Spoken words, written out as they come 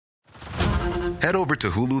Head over to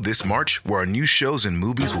Hulu this March, where our new shows and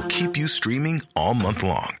movies will keep you streaming all month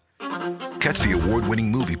long. Catch the award-winning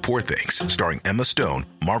movie Poor Things, starring Emma Stone,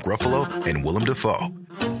 Mark Ruffalo, and Willem Dafoe.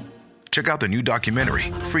 Check out the new documentary,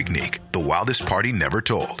 Freaknik, The Wildest Party Never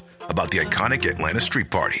Told, about the iconic Atlanta Street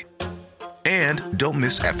Party. And don't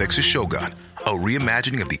miss FX's Shogun, a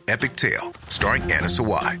reimagining of the epic tale, starring Anna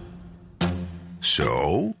Sawai.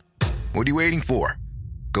 So, what are you waiting for?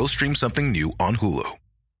 Go stream something new on Hulu.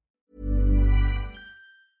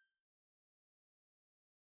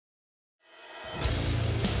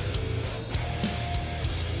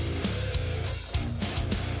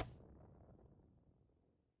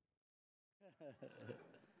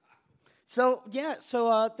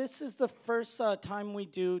 So this is the first time we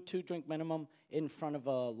do 2 drink minimum in front of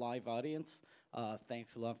a live audience.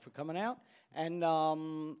 Thanks a lot for coming out. And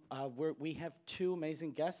we have 2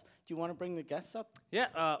 amazing guests. Do you want to bring the guests up?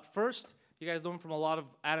 Yeah, first, you guys know him from a lot of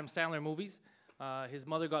Adam Sandler movies. His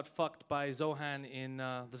mother got fucked by Zohan in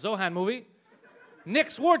the Zohan movie. Nick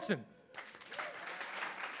Swardson.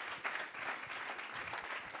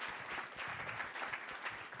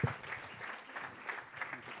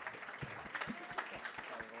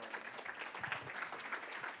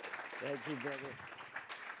 Thank you, brother.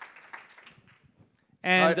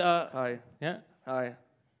 And Hi. yeah, Hi.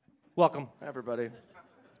 welcome. Everybody.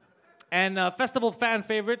 And festival fan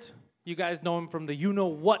favorite, you guys know him from the You Know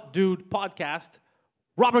What Dude podcast,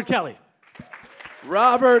 Robert Kelly.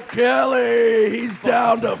 Robert Kelly. He's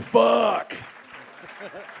down to fuck.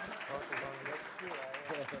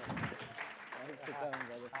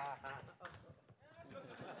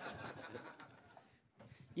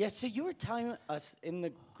 Yeah, so you were telling us in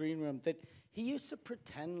the green room that he used to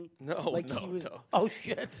pretend like he was. No. Oh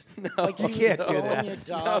shit! No, like he you can't was do blowing that. your You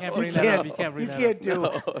dog. can't bring that up. You can't bring You that can't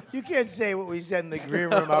up. do it. You can't say what we said in the green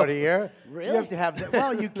room out here. Really? You have to have that.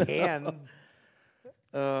 Well, you can.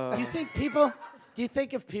 Do you think people? Do you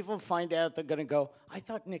think if people find out, they're gonna go? I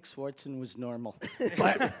thought Nick Swardson was normal,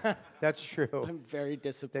 but That's true. I'm very They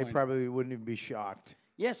disappointed. probably wouldn't even be shocked.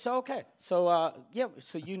 Yeah. So okay. So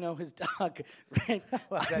so you know his dog, right?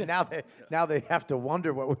 Well, then now they have to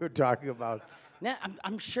wonder what we were talking about. Now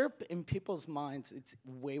I'm sure in people's minds it's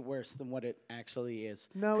way worse than what it actually is.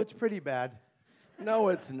 No, it's pretty bad. No,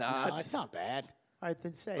 it's not. No, it's not bad. I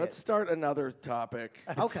didn't say Let's it. start another topic.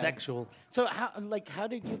 It's sexual. So how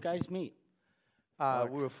did you guys meet?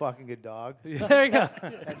 We were fucking a dog. There you go.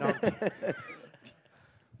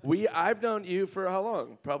 I've known you for how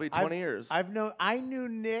long? Probably 20 years. I knew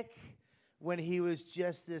Nick when he was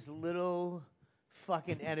just this little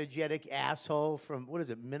fucking energetic asshole from what is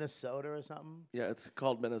it, Minnesota or something? Yeah, it's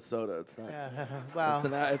called Minnesota. It's not. Well,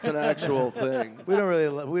 It's an actual thing. we don't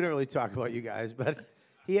really talk about you guys, but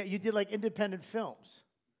you did like independent films,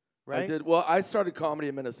 right? I did. Well, I started comedy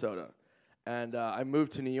in Minnesota, and I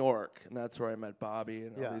moved to New York, and that's where I met Bobby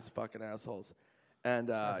and all these fucking assholes.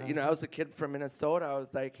 And I was a kid from Minnesota. I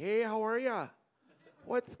was like, "Hey, how are ya?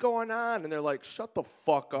 What's going on?" And they're like, "Shut the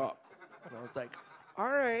fuck up." And I was like, "All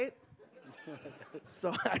right."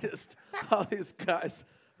 So all these guys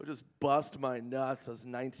would just bust my nuts. I was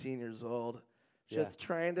 19 years old, just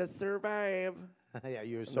trying to survive. Yeah,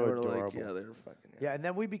 you were And so they were adorable. Like, yeah, they were fucking. Yeah, and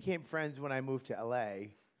then we became friends when I moved to L.A.,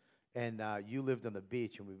 and you lived on the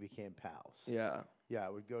beach, and we became pals. Yeah. Yeah, I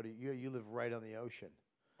would go to you live right on the ocean,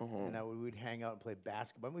 and we'd hang out and play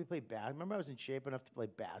basketball. We played Remember, I was in shape enough to play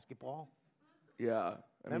basketball. Yeah.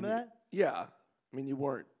 Remember that? Yeah. I mean, you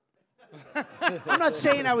weren't. I'm not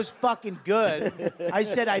saying I was fucking good. I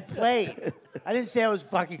said I played. I didn't say I was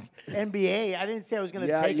fucking NBA. I didn't say I was going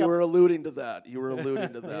to Yeah, take you up. were alluding to that. You were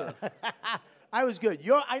alluding to that. I was good.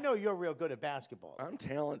 I know you're real good at basketball. I'm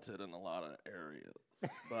talented in a lot of areas,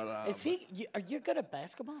 but Is he? Are you good at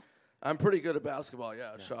basketball? I'm pretty good at basketball.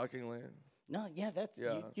 Yeah, shockingly. No, that's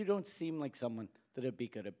you don't seem like someone that'd be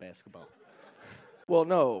good at basketball. Well,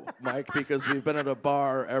 no, Mike, because we've been at a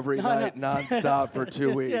bar every night nonstop for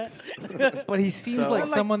 2 weeks. But he seems So- like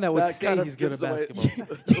someone that would That say kind of he's good at gives away-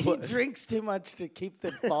 basketball. He drinks too much to keep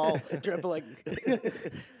the ball dribbling.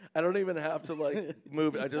 I don't even have to like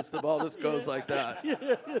move. The ball just goes like that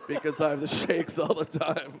because I have the shakes all the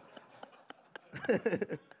time.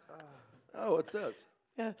 Oh, what's this?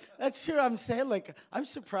 Yeah, that's true. I'm saying, like, I'm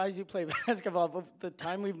surprised you play basketball, but the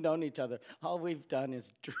time we've known each other, all we've done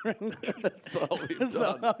is drink. That's all we've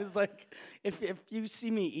So done. I was like, if you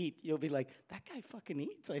see me eat, you'll be like, that guy fucking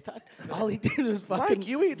eats. I thought all he did was fucking Mike,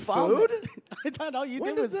 you eat vomit. food? I thought all you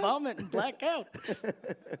When did did was that- vomit and black out.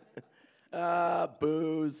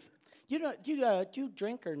 Booze. Do you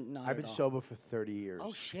drink or not? I've been at all? sober for 30 years.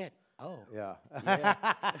 Oh shit. Oh. Yeah.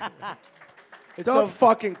 Yeah. Don't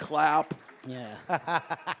fucking clap. Yeah.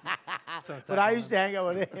 But I used to hang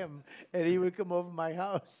out with him, and he would come over to my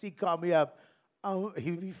house. He'd call me up.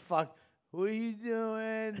 He'd be fucked. What are you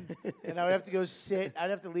doing? And I would have to go sit.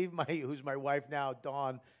 I'd have to leave who's my wife now,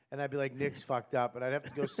 Dawn, and I'd be like, Nick's fucked up. And I'd have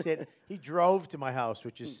to go sit. He drove to my house,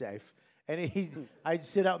 which is safe. And I'd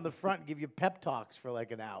sit out in the front and give you pep talks for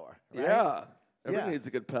like an hour. Right? Yeah. Everybody needs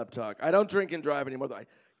a good pep talk. I don't drink and drive anymore, though. I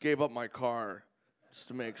gave up my car just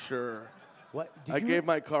to make sure. What? I gave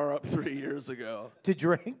my car up 3 years ago. To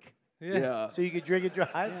drink? Yeah. So you could drink and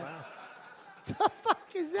drive? Yeah. Wow. The fuck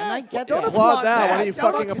is that? And I get Don't that. applaud that. Why don't you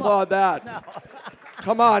fucking applaud that? No.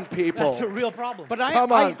 Come on, people. That's a real problem. But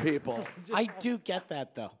Come on, people. I do get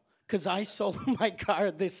that, though. Because I sold my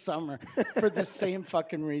car this summer for the same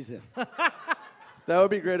fucking reason. That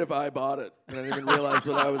would be great if I bought it and I didn't even realize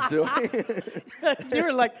what I was doing. You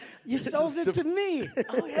were like, you sold it to me.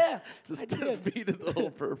 Oh, yeah. Just defeated the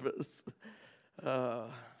whole purpose.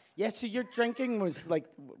 Yeah, so your drinking was like,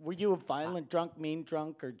 were you a violent drunk, mean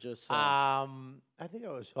drunk, or just... I think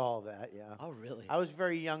I was all that, yeah. Oh, really? I was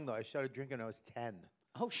very young, though. I started drinking when I was 10.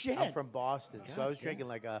 Oh, shit. I'm from Boston, so I was drinking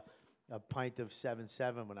like a pint of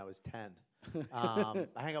 7-7 when I was 10. I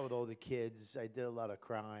hang out with older kids. I did a lot of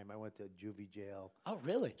crime. I went to juvie jail. Oh,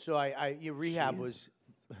 really? So your rehab was...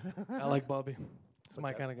 I like Bobby. It's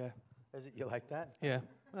my kind of guy. Is it, you like that? Yeah.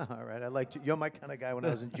 Oh, all right. I liked you. You're my kind of guy when I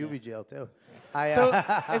was in juvie jail, too. So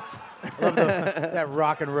it's... I love that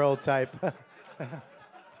rock and roll type.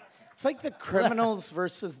 It's like the criminals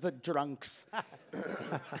versus the drunks.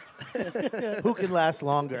 Who can last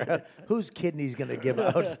longer? Whose kidney's going to give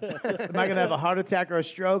out? Am I going to have a heart attack or a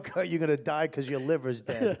stroke? Or are you going to die because your liver's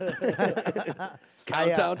dead?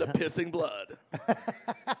 Countdown to pissing blood.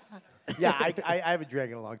 Yeah, I haven't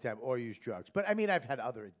drank in a long time or used drugs. But, I mean, I've had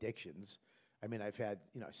other addictions. I mean, I've had,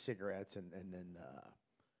 cigarettes and then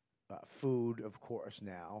food, of course,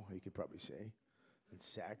 now, you could probably see, and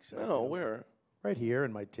sex. No, where? Right here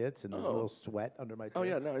in my tits, and there's a little sweat under my tits. Oh,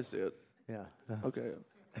 yeah, now I see it. Yeah. Okay.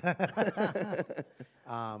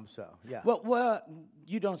 So, yeah. Well,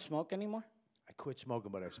 you don't smoke anymore? I quit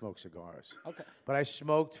smoking, but I smoke cigars. Okay. But I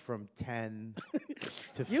smoked from 10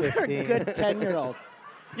 to 15. You were a good 10-year-old.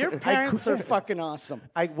 Your parents are fucking awesome.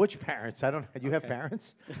 Which parents? I don't. You have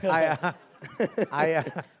parents?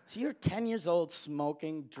 So you're 10 years old,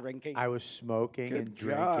 smoking, drinking. I was smoking and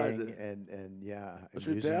drinking and yeah. Was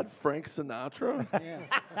your dad Frank Sinatra?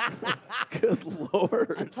 Yeah. Good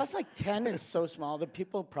Lord. And plus, like 10 is so small that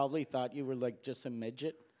people probably thought you were like just a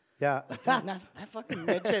midget. Yeah. God, that fucking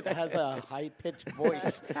midget has a high-pitched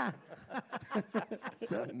voice. Is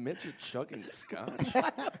that midget chugging scotch?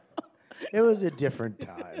 It was a different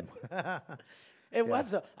time. It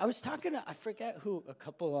was. I was talking to, I forget who, a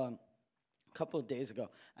couple of days ago.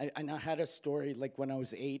 I had a story like when I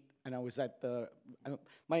was 8, and I was at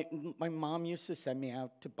my mom used to send me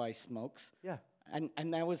out to buy smokes. Yeah.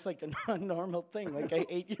 And that was like a normal thing, like an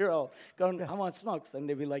 8-year-old going, I want smokes. And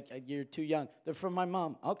they'd be like, you're too young. They're from my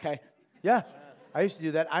mom. Okay. Yeah. I used to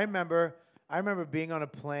do that. I remember being on a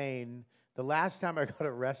plane. The last time I got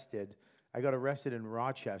arrested in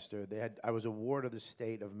Rochester. I was a ward of the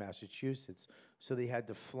state of Massachusetts, so they had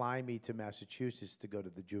to fly me to Massachusetts to go to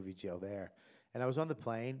the juvie jail there. And I was on the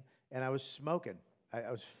plane, and I was smoking.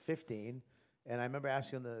 I was 15, and I remember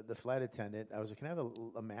asking the flight attendant, I was like, can I have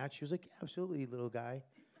a match? She was like, yeah, absolutely, little guy.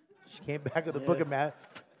 She came back with a book of match,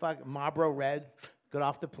 Marlboro Red, got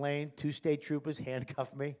off the plane, 2 state troopers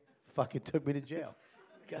handcuffed me, fucking took me to jail.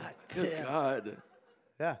 God Good damn. God.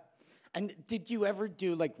 Yeah. And did you ever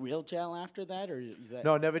do like real jail after that, or is that?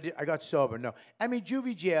 No, never did. I got sober. No, I mean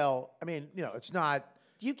juvie jail. I mean, it's not.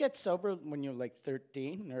 Do you get sober when you're like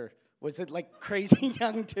 13, or was it like crazy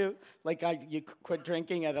young too? Like you quit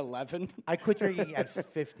drinking at 11? I quit drinking at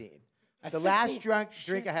 15. At The 15? last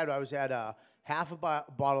drink I had, I was at half a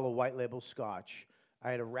bottle of white label scotch.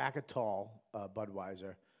 I had a rack of tall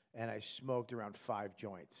Budweiser, and I smoked around 5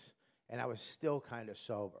 joints, and I was still kind of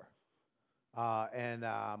sober.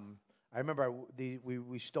 I remember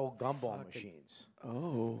we stole gumball machines.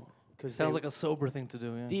 Oh. Sounds like a sober thing to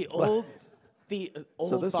do, yeah. The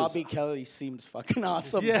old this Bobby Kelly seems fucking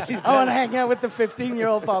awesome. Yeah, I want to hang out with the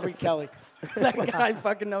 15-year-old Bobby Kelly. That guy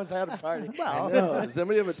fucking knows how to party. I know. Does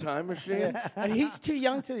anybody have a time machine? And he's too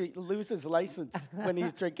young to lose his license when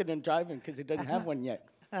he's drinking and driving because he doesn't have one yet.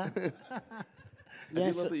 I do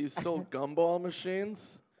love that you stole gumball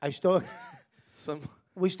machines. We stole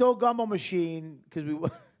gumball machine because we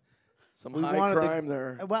high crime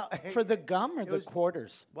there. Well, For the gum or the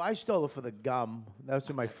quarters? Well, I stole it for the gum. That's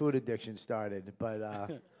when my food addiction started.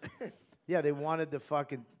 But yeah, they wanted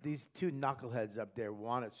these 2 knuckleheads up there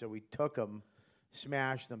wanted, so we took them,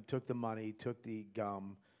 smashed them, took the money, took the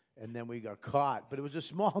gum, and then we got caught. But it was a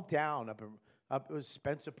small town up it was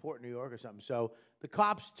Spencerport, New York or something. So the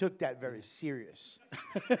cops took that very serious.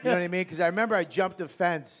 You know what I mean? Because I remember I jumped a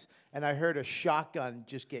fence and I heard a shotgun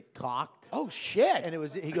just get cocked. Oh shit! And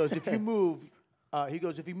he goes, if you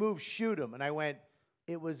move, shoot him. And I went,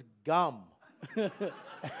 it was gum. God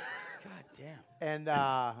damn. And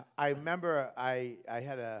I remember I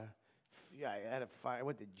had a fire. I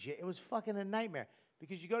went to jail. It was fucking a nightmare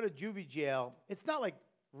because you go to juvie jail. It's not like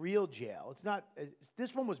real jail. It's not.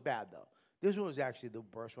 This one was bad though. This one was actually the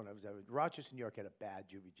worst one I was ever. Rochester, New York had a bad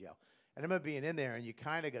juvie jail. And I remember being in there, and you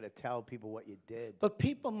kind of got to tell people what you did. But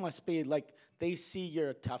people must be like, they see you're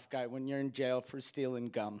a tough guy when you're in jail for stealing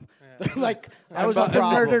gum. Yeah. They're like, I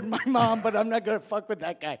murdered my mom, but I'm not going to fuck with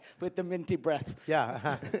that guy with the minty breath.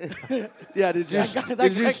 Yeah. Yeah, did you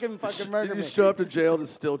can fucking murder me. Show up to jail to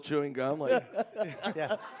still chewing gum? Like,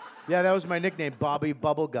 yeah, that was my nickname, Bobby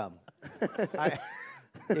Bubblegum.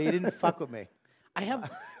 You didn't fuck with me.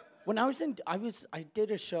 When I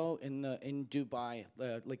did a show in Dubai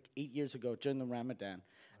like 8 years ago during the Ramadan,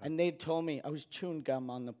 and they told me I was chewing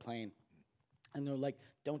gum on the plane, and they were like,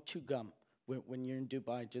 "Don't chew gum when you're in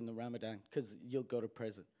Dubai during the Ramadan, because you'll go to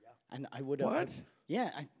prison." Yeah. And I would have. What?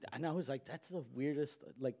 And I was like, "That's the weirdest."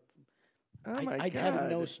 Like, oh my I'd God. have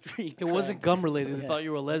no street. It wasn't gum related. They thought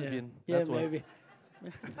you were a lesbian. Yeah, That's maybe.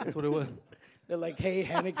 That's what it was. They're like, "Hey,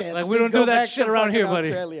 Hennigan, Like, we don't do that shit around here, buddy."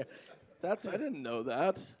 Australia. I didn't know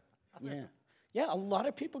that. Yeah. Yeah, a lot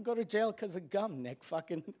of people go to jail because of gum, Nick.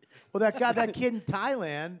 Fucking. Well, that kid in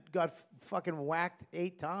Thailand got fucking whacked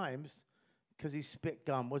 8 times because he spit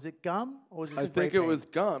gum. Was it gum or was it I spray think it paint? was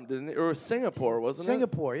gum, didn't it? Or Singapore, wasn't it?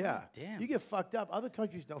 Singapore, yeah. Damn. You get fucked up. Other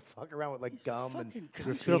countries don't fuck around with like gum and fucking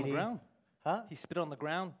He spit on the graffiti. ground. Huh? He spit on the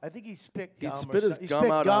ground. I think he spit He gum. spit his gum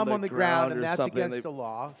out on the ground, and or that's something. against They the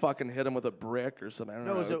law. Fucking hit him with a brick or something. I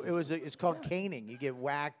don't know. It's called caning. You get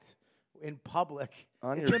whacked in public.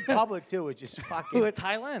 On It's your- in public too, which is fucking.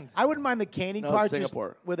 Thailand. I wouldn't mind the caning No, part, just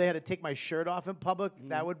Singapore. where they had to take my shirt off in public.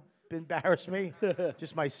 That would embarrass me.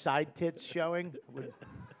 Just my side tits showing.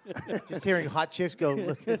 Just hearing hot chicks go,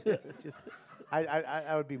 look at it.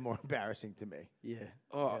 I would be more embarrassing to me. Yeah.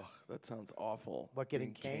 Oh, that sounds awful. What,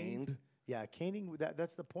 getting Being caned? Yeah, caning.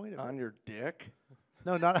 That's the point of it. on your dick?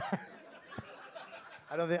 No, not.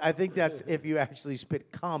 I think that's if you actually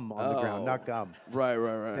spit cum on the ground, not gum. Right.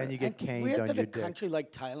 Then you get And it's caned weird on that your a dick. country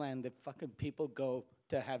like Thailand, that fucking people go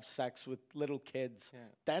to have sex with little kids. Yeah.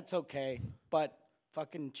 That's okay, but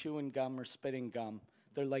fucking chewing gum or spitting gum,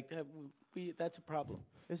 they're like, that's a problem.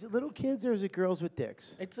 Is it little kids or is it girls with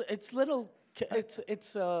dicks? It's little. It's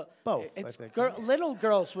Both, It's I think. little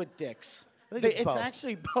girls with dicks. I think it's both.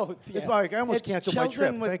 actually both. Yeah. Like, I almost It's canceled my trip.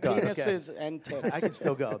 children with Thank God. Okay. penises and tits. I can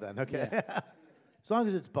still go then. Okay. As long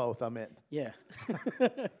as it's both, I'm in. Yeah.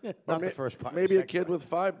 Not the first part. Maybe the a kid second with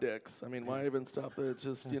 5 dicks. I mean, why even stop there? It's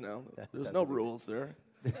just, there's no rules there.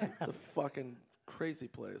 It's a fucking crazy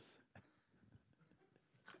place.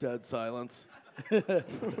 Dead silence.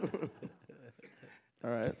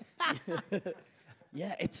 All right.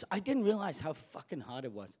 Yeah, I didn't realize how fucking hot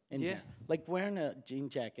it was. And Yeah. like wearing a jean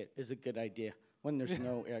jacket is a good idea when there's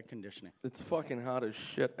no air conditioning. It's fucking hot as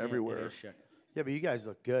shit everywhere. Yeah, it is shit. Yeah, but you guys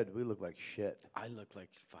look good. We look like shit. I look like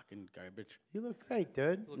fucking garbage. You look great,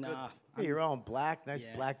 dude. Nah. Hey, you're all in black, nice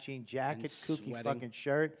Yeah. black jean jacket, kooky sweating. fucking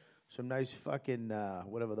shirt, some nice fucking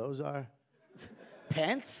whatever those are.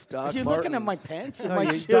 Pants? Doc are you looking at my Martens. pants or No, my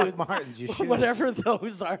your shoes? Doc Martens, your shoes. Whatever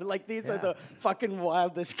those are. Like these are Yeah. the fucking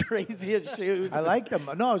wildest, craziest shoes. I like them.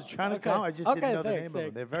 No, I was trying to Okay. comment. I just Okay, didn't know the thanks, name of them.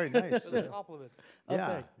 thanks. They're very nice. That's a compliment. Yeah,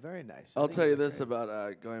 Okay. very nice. I'll tell you this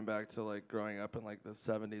about going back to like growing up in like the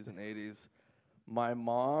 70s and 80s. My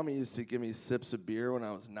mom used to give me sips of beer when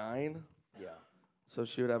I was 9. Yeah. So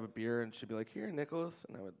she would have a beer and she'd be like, "Here, Nicholas,"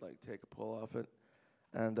 and I would like take a pull off it.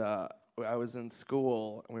 And I was in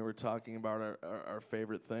school and we were talking about our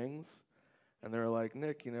favorite things, and they were like,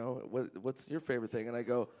 "Nick, what's your favorite thing?" And I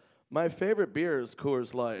go, "My favorite beer is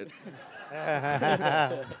Coors Light."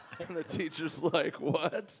 And the teacher's like,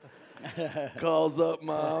 "What?" Calls up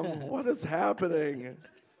mom. "What is happening?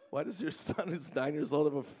 Why does your son who's 9 years old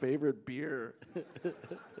have a favorite beer?"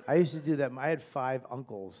 I used to do that. I had 5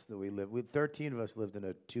 uncles that we lived with. 13 of us lived in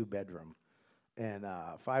a 2-bedroom. And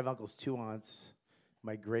 5 uncles, 2 aunts,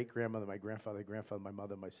 my great-grandmother, my grandfather, my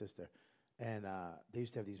mother, my sister. And they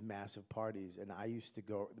used to have these massive parties. And I used to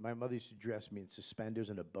go, my mother used to dress me in suspenders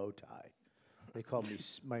and a bow tie. They called me,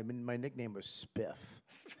 my nickname was Spiff.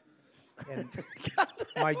 And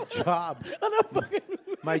my job,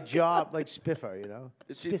 my job, like Spiffer, you know.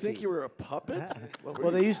 Did she think you were a puppet?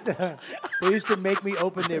 Well, they used to make me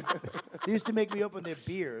open their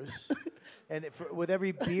beers, and with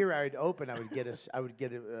every beer I'd open, I would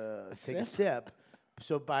take a sip.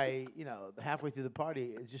 So by halfway through the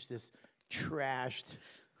party, it's just this trashed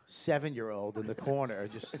 7-year-old in the corner,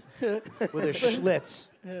 just with her Schlitz.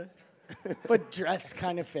 But dressed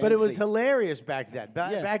kind of fancy. But it was hilarious back then.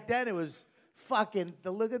 Back then, it was fucking.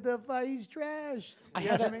 Look at the he's trashed.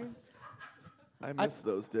 I miss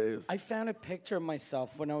those days. I found a picture of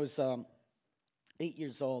myself when I was 8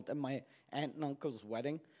 years old at my aunt and uncle's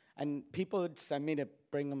wedding, and people would send me to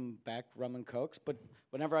bring them back rum and cokes, but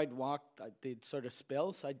whenever I'd walk, they'd sort of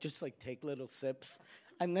spill, so I'd just take little sips.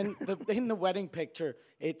 And then in the wedding picture,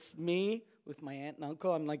 it's me with my aunt and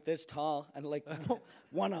uncle. I'm this tall, and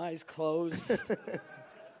one eye's closed.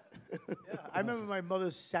 I remember my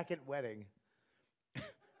mother's second wedding.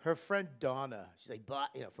 Her friend Donna, she's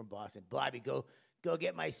from Boston. Bobby, go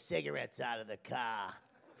get my cigarettes out of the car.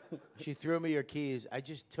 She threw me her keys. I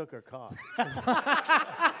just took her car.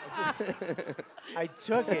 I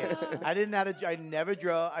took it. I never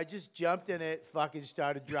drove. I just jumped in it, fucking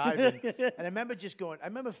started driving. And I remember I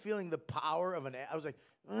remember feeling the power of I was like,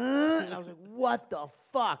 and I was like, what the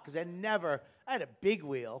fuck? Because I had a big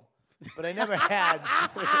wheel, but I never had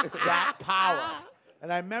that power.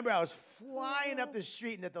 And I remember I was flying up the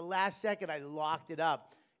street, and at the last second, I locked it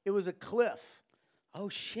up. It was a cliff. Oh,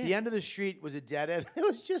 shit. The end of the street was a dead end. It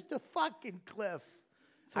was just a fucking cliff.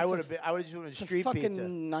 So I would have just wanted street fucking pizza.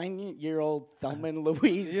 9-year-old Thelma and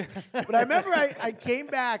Louise. But I remember I came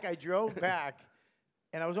back, I drove back,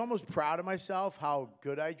 and I was almost proud of myself how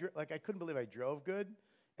good I drove. I couldn't believe I drove good.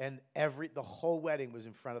 And the whole wedding was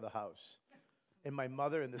in front of the house. And my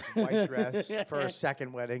mother in this white dress for her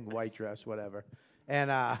second wedding, white dress, whatever. And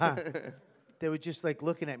they were just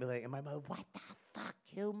looking at me and my mother, what the fuck,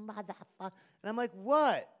 you motherfucker? And I'm like,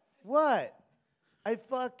 what? I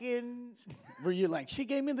fucking. Were you she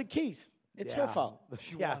gave me the keys. It's her fault.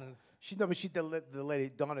 The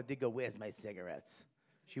lady, Donna, did go, where's my cigarettes?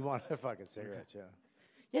 She wanted her fucking cigarettes, yeah.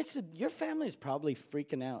 Yeah, so your family is probably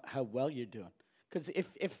freaking out how well you're doing. Because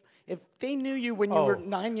if they knew you when you were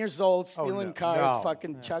 9 years old, stealing cars,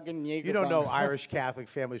 fucking chugging Jaeger You don't know bombs. Irish Catholic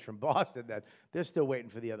families from Boston that they're still waiting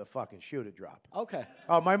for the other fucking shoe to drop. Okay.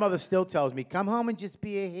 Oh, my mother still tells me, come home and just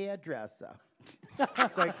be a hairdresser. It's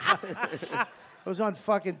I was on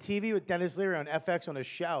fucking TV with Dennis Leary on FX on a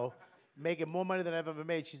show, making more money than I've ever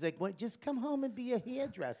made. She's like, "What? Just come home and be a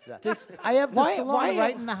hairdresser." I have the salon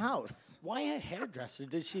right in the house. Why a hairdresser?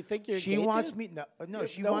 Did she think you're She gay, wants dude? me. No,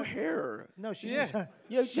 she no wants hair. No, she's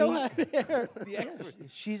You don't have hair. The expert.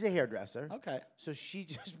 she's a hairdresser. Okay. So she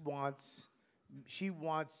just wants. She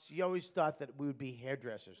always thought that we would be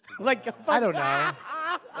hairdressers. I don't know.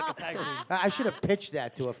 Like a tag team. I should have pitched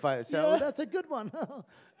that to a fight. So that's a good one.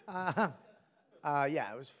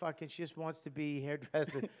 Yeah, it was fucking. She just wants to be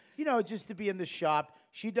hairdresser. Just to be in the shop.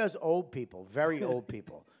 She does old people, very old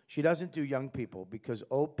people. She doesn't do young people because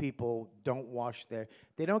old people don't wash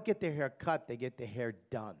they don't get their hair cut. They get their hair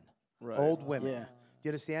done. Right. Old women. Yeah. Do you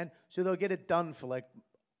understand? So they'll get it done for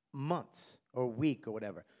months or a week or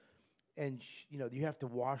whatever. And, you have to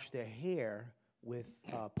wash their hair with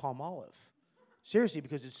palm olive. Seriously,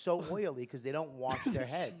 because it's so oily because they don't wash their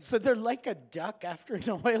heads. So they're like a duck after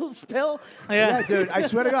an oil spill? Yeah, dude, I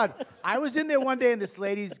swear to God. I was in there one day and this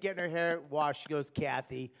lady's getting her hair washed. She goes,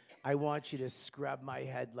 Kathy, I want you to scrub my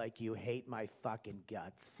head like you hate my fucking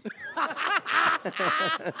guts.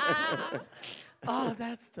 Oh,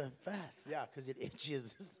 that's the best. Yeah, because it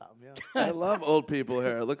itches or something. Yeah. I love old people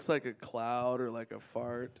hair. It looks like a cloud or like a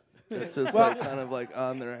fart. It's just kind of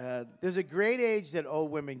on their head. There's a great age that old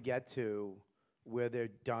women get to where they're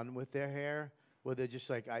done with their hair, where they're just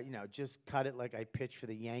just cut it like I pitched for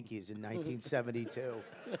the Yankees in 1972.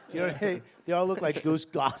 You know what I mean? They all look like Goose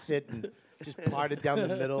Gossett and just parted down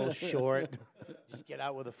the middle, short. Just get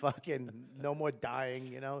out with a fucking no more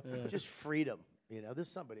dying, just freedom. There's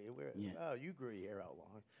somebody where, oh, you grew your hair out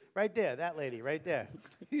long. Right there, that lady, right there.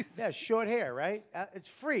 Yeah, short hair, right? It's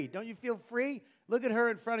free. Don't you feel free? Look at her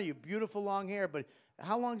in front of you, beautiful long hair, but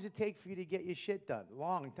how long does it take for you to get your shit done?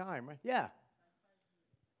 Long time, right? Yeah.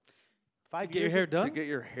 5 years. Get your hair done? To get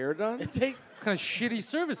your hair done? What kind of shitty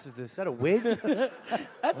service is this? Is that a wig? That's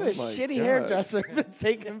a my shitty God. hairdresser if it's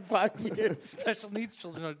taken 5 years. Special needs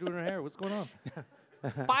children are doing her hair. What's going on?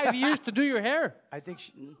 5 years to do your hair? I think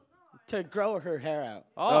To grow her hair out.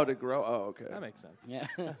 Oh, to grow? Oh, okay. That makes sense. Yeah.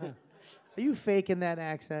 Are you faking that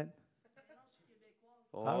accent?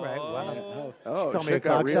 All right, wow. Oh, call me a shit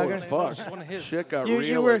got real as cocksucker? fuck. One of his. Shit got You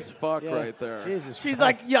real were- as fuck yeah. right there. Jesus She's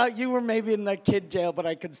Christ. like, yeah, you were maybe in that kid jail, but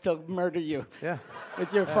I could still murder you Yeah.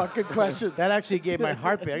 with your fucking questions. That actually gave my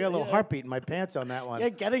heartbeat. I got a little heartbeat in my pants on that one. Yeah,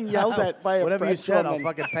 getting yelled at by a Whatever you French said, woman.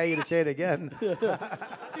 I'll fucking pay you to say it again.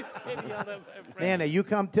 Nana, you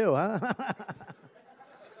come too, huh?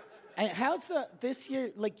 And how's this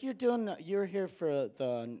year? Like you're here for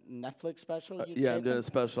the Netflix special. You Yeah, I'm taping? doing a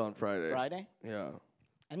special on Friday. Friday, Yeah.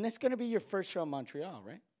 and this is gonna be your first show in Montreal,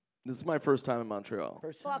 right? This is my first time in Montreal.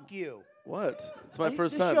 First time. Fuck you. What? It's my Are you-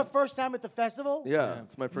 first this time. is your first time at the festival? Yeah,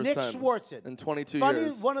 it's my first Nick time. Swardson. In 22 Funny,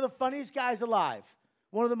 years. one of the funniest guys alive.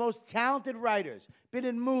 One of the most talented writers. Been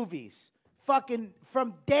in movies. Fucking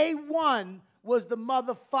from day one was the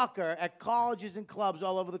motherfucker at colleges and clubs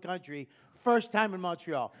all over the country. First time in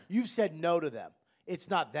Montreal. You've said no to them. It's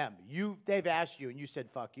not them. They've asked you, and you said,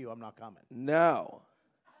 fuck you, I'm not coming. Now,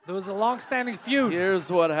 There was a long-standing feud.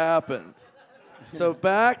 here's what happened. So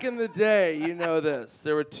back in the day, you know this,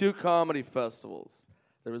 there were two comedy festivals.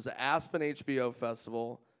 There was the Aspen HBO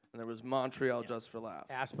Festival, and there was Montreal Just for Laughs.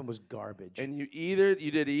 Aspen was garbage. And you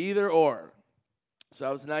did either or. So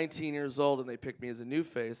I was 19 years old, and they picked me as a new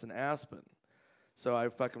face in Aspen. So I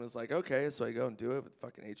fucking was like, okay, so I go and do it with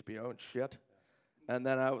fucking HBO and shit. And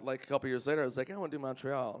then a couple years later, I was like, I want to do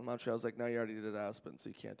Montreal. And Montreal was like, no, you already did Aspen, so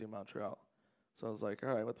you can't do Montreal. So I was like,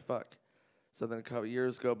 all right, what the fuck? So then a couple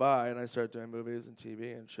years go by, and I started doing movies and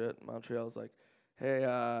TV and shit. And Montreal's like,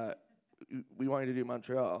 hey, we want you to do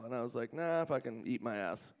Montreal. And I was like, nah, fucking eat my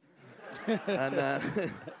ass.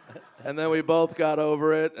 and then we both got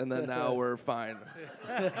over it, and then now we're fine.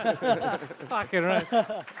 Fucking right.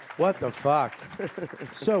 What the fuck?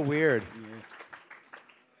 So weird.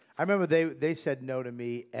 I remember they said no to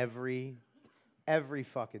me every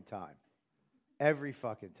fucking time. Every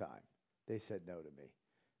fucking time they said no to me.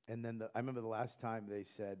 And then I remember the last time they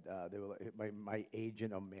said they were like, my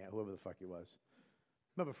agent, oh man, whoever the fuck he was.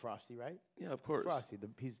 Remember Frosty, right? Yeah, of course. Frosty,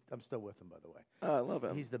 I'm still with him, by the way. Oh, I love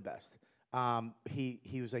him. He's the best.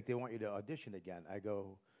 He was like, they want you to audition again. I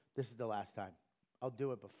go, this is the last time. I'll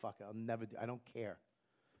do it, but fuck it, I'll never do. I don't care.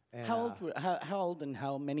 And, How old and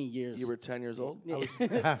how many years? You were 10 years old? I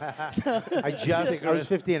was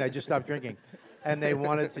 15. I just stopped drinking, and they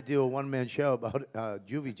wanted to do a one-man show about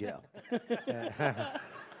juvie jail.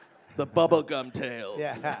 The Bubblegum Tales.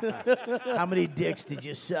 Yeah. How many dicks did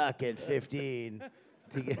you suck at 15?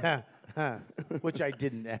 Which I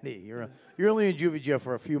didn't any. You're only in juvie jail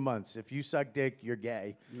for a few months. If you suck dick, you're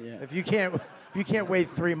gay. Yeah. If you can't wait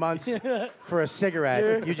 3 months for a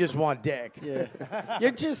cigarette, you just want dick. Yeah.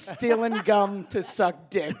 You're just stealing gum to suck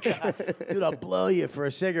dick. Dude, I'll blow you for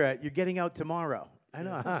a cigarette. You're getting out tomorrow. I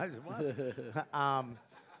know.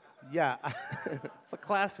 Yeah. It's a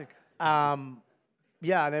classic.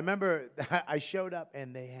 Yeah, and I remember I showed up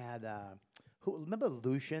and they had remember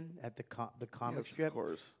Lucian at the comic Yes, strip? of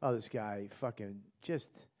course. Oh, this guy fucking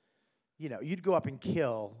just, you'd go up and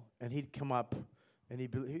kill, and he'd come up, and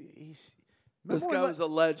he's. This guy was a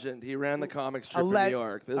legend. He ran the comic strip in New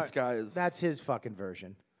York. This guy is. That's his fucking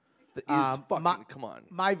version. He's fucking. Come on.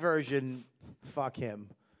 My version, fuck him.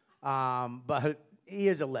 But he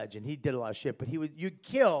is a legend. He did a lot of shit. But you'd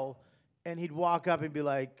kill, and he'd walk up and be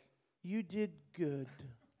like, "You did good."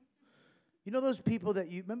 You know those people that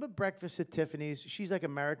you remember Breakfast at Tiffany's? She's like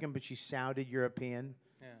American, but she sounded European.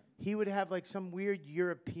 Yeah. He would have like some weird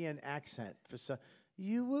European accent for some.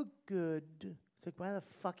 You were good. It's like, why the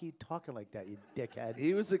fuck are you talking like that, you dickhead?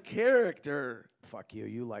 He was a character. Fuck you.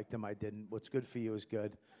 You liked him. I didn't. What's good for you is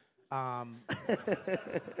good. I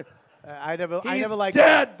never liked.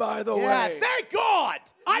 Dead, by the Yeah, way. thank God.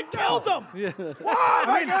 I killed him. Oh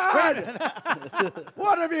my God!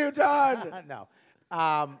 What have you done? No.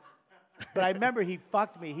 But I remember he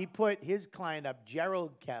fucked me. He put his client up,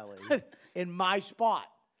 Gerald Kelly, in my spot.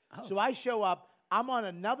 Oh. So I show up. I'm on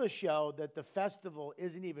another show that the festival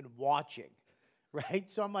isn't even watching, right?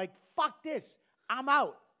 So I'm like, fuck this. I'm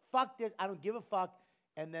out. Fuck this. I don't give a fuck.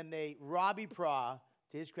 And then Robbie Pra,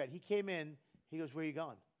 to his credit, he came in. He goes, where are you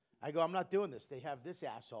going? I go, I'm not doing this. They have this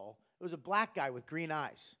asshole. It was a black guy with green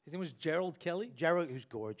eyes. His name was Gerald Kelly. Gerald, he was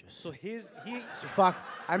gorgeous. So Fuck.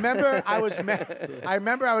 I remember I was mad. I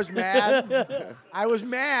was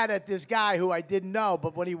mad at this guy who I didn't know,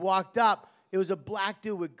 but when he walked up, it was a black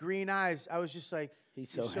dude with green eyes. I was just like, He's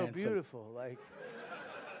so handsome. Beautiful. Like,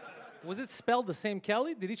 was it spelled the same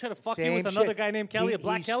Kelly? Did he try to fuck you same with another shit. guy named Kelly, a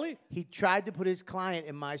black Kelly? He tried to put his client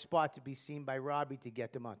in my spot to be seen by Robbie to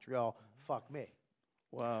get to Montreal. Fuck me.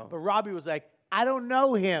 Wow. But Robbie was like, I don't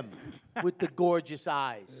know him with the gorgeous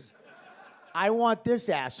eyes. I want this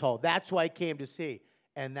asshole. That's who I came to see.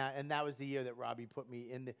 And that was the year that Robbie put me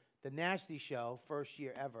in The Nasty Show, first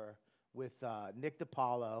year ever, with Nick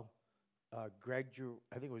DiPaolo, Greg Drew,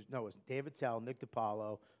 it was David Tell, Nick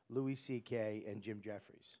DiPaolo, Louis C.K., and Jim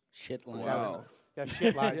Jeffries. Shit lineup. Wow. Yeah,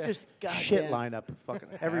 shit lineup. Just shit lineup. Fucking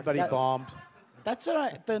Everybody bombed. That's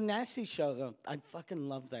what the Nasty Show, though. I fucking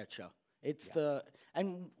love that show. It's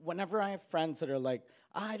and whenever I have friends that are like,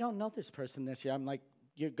 I don't know this person this year, I'm like,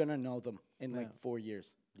 you're gonna know them in like 4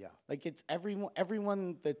 years. Yeah. Like it's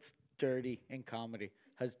everyone that's dirty in comedy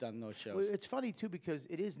has done those shows. Well, it's funny too because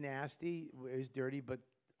it is nasty, it is dirty, but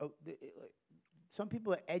some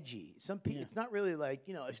people are edgy. Some people, it's not really like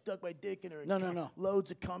I stuck my dick in her. And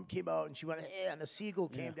loads of cum came out, and she went, and the seagull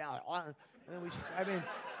came down. And then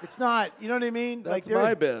it's not. You know what I mean? That's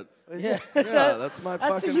my bit. Yeah, that's my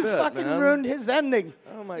that's fucking you bit, fucking man. ruined his ending.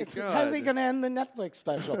 Oh my god! How's he gonna end the Netflix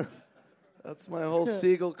special? That's my whole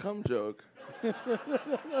seagull cum joke.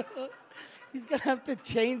 He's gonna have to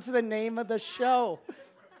change the name of the show.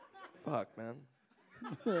 Fuck, man.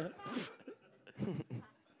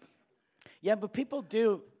 Yeah, but people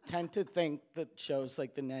do tend to think that shows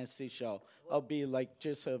like The Nasty Show will be like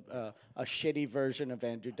just a shitty version of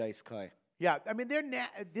Andrew Dice Clay. Yeah, I mean,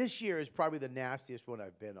 this year is probably the nastiest one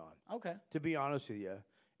I've been on. Okay. To be honest with you.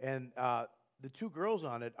 And the two girls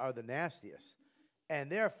on it are the nastiest.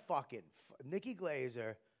 And they're fucking, Nikki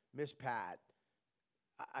Glazer, Miss Pat,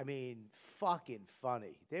 I mean, fucking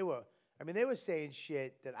funny. They were saying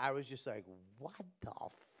shit that I was just like, what the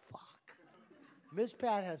fuck? Miss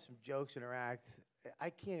Pat has some jokes in her act. I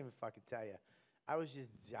can't even fucking tell you. I was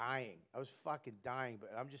just dying. I was fucking dying,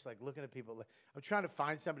 but I'm just like looking at people. Like, I'm trying to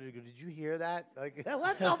find somebody to go, did you hear that? Like,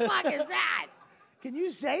 what the fuck is that? Can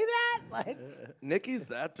you say that? Like, Nikki's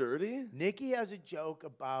that dirty? Nikki has a joke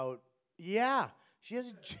about, she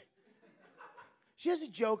has a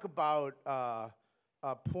joke about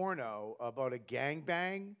porno, about a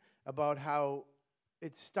gangbang, about how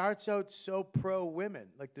it starts out so pro-women,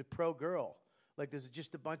 like the pro-girl. Like there's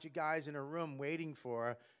just a bunch of guys in a room waiting for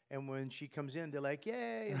her, and when she comes in, they're like,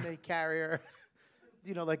 yay, and they carry her,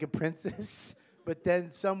 like a princess. But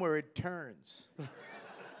then somewhere it turns.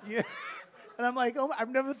 Yeah. And I'm like, oh, I've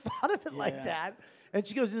never thought of it like that. And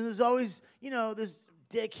she goes, and there's always, there's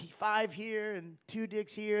dick 5 here and 2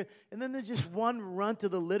 dicks here, and then there's just one runt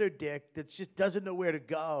of the litter dick that just doesn't know where to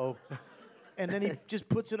go. And then he just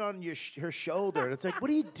puts it on her shoulder. And it's like, what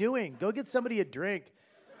are you doing? Go get somebody a drink.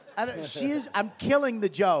 I'm killing the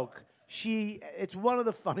joke. It's one of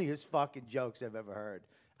the funniest fucking jokes I've ever heard.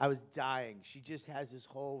 I was dying. She just has this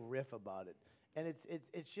whole riff about it. And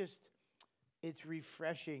it's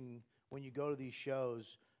refreshing when you go to these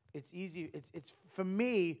shows. It's easy. It's for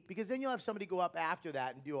me, because then you'll have somebody go up after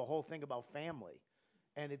that and do a whole thing about family.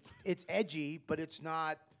 And it's edgy, but it's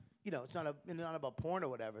not, it's not about porn or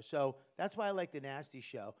whatever. So that's why I like the Nasty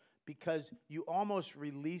Show, because you almost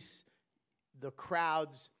release the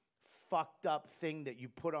crowd's fucked up thing that you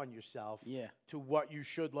put on yourself to what you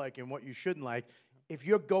should like and what you shouldn't like. If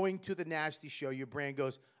you're going to the Nasty Show, your brain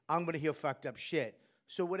goes, I'm going to hear fucked up shit.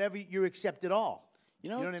 So whatever, you accept it all. You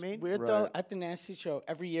know what I mean? Weird though, at the Nasty Show,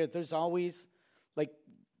 every year there's always like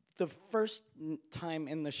the first time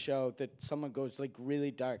in the show that someone goes like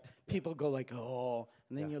really dark, people go like, oh,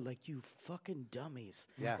 and then you're like, you fucking dummies.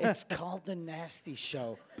 Yeah. It's called the Nasty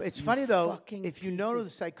Show. But it's funny though, if you know the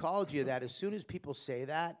psychology of that, as soon as people say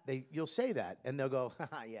that, you'll say that, and they'll go,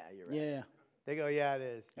 haha, yeah, you're right. Yeah. They go, yeah, it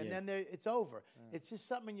is. And then it's over. It's just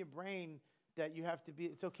something in your brain that you have to be,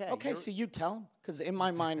 it's okay. Okay, so you tell them? Because in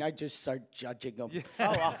my mind, I just start judging them. Oh,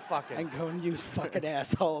 I'll fucking. And go and use fucking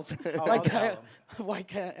assholes. Why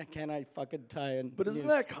can't I fucking tie and But isn't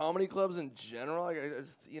that comedy clubs in general? Like, I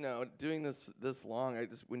just, doing this long,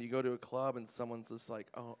 when you go to a club and someone's just like,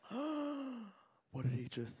 oh, what did he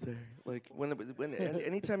just say? Like,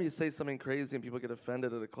 anytime you say something crazy and people get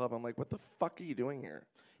offended at a club, I'm like, what the fuck are you doing here?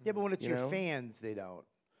 Yeah, but when it's your fans, they don't.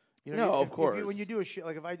 No, of course. When you do a show,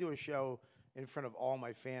 like if I do a show in front of all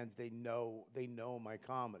my fans, they know my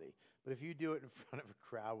comedy. But if you do it in front of a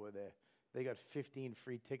crowd where they got 15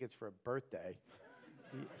 free tickets for a birthday,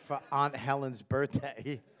 for Aunt Helen's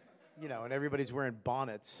birthday, and everybody's wearing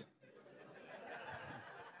bonnets,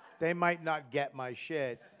 they might not get my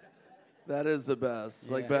shit. That is the best.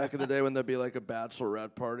 Like back in the day when there'd be like a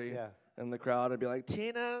bachelorette party, and the crowd would be like,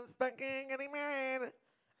 Tina's fucking getting married.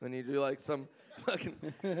 Then you do like some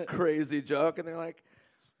fucking crazy joke, and they're like,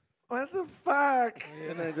 what the fuck?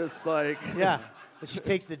 And they just like... Yeah. And she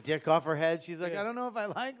takes the dick off her head. She's like, I don't know if I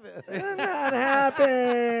like this. I'm not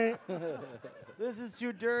happy. This is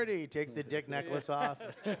too dirty. Takes the dick necklace off.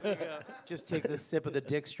 Just takes a sip of the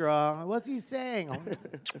dick straw. What's he saying?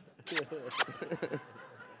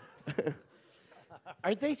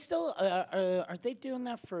 Are they still? Are they doing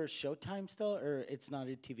that for Showtime still, or it's not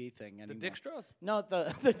a TV thing anymore? The dick straws? No,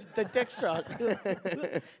 the dick straws.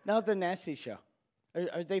 No, the Nasty Show.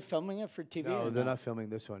 Are they filming it for TV? No, they're not filming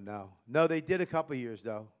this one. No, they did a couple years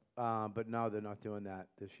though, but no, they're not doing that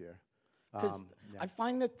this year. Because I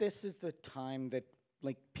find that this is the time that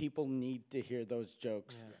like people need to hear those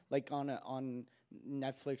jokes, like on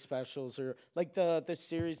Netflix specials or like the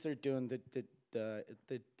series they're doing the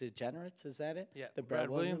Degenerates. Is that it? Yeah, the Brad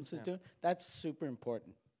Williams is doing. That's super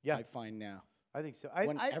important. Yeah, I find now. I think so.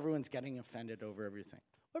 When everyone's getting offended over everything.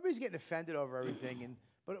 Everybody's getting offended over everything,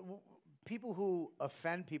 but people who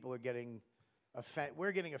offend people are getting offended.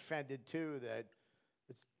 We're getting offended too. That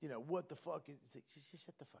it's what the fuck is? Just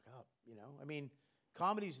shut the fuck up. I mean,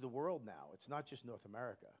 comedy's the world now. It's not just North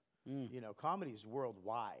America. Comedy's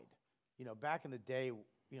worldwide. Back in the day,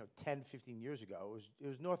 10, 15 years ago, it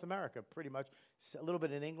was North America pretty much. A little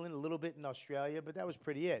bit in England, a little bit in Australia, but that was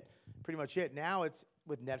pretty much it. Now it's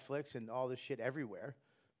with Netflix and all this shit everywhere.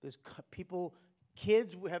 There's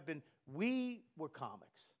kids have been. We were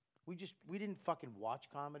comics. We didn't fucking watch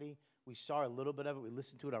comedy. We saw a little bit of it. We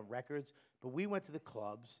listened to it on records, but we went to the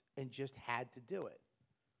clubs and just had to do it.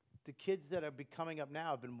 The kids that are coming up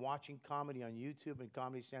now have been watching comedy on YouTube and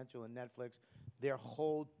Comedy Central and Netflix their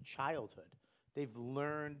whole childhood. They've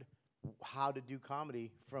learned how to do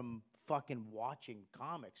comedy from fucking watching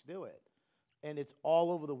comics do it. And it's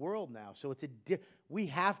all over the world now. So we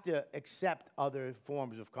have to accept other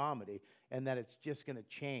forms of comedy and that it's just going to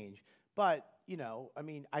change. But,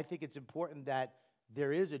 I think it's important that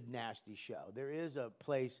there is a Nasty Show. There is a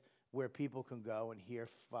place where people can go and hear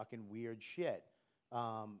fucking weird shit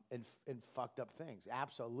and fucked up things.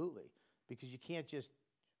 Absolutely. Because you can't just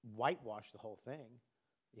whitewash the whole thing,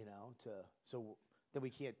 so that we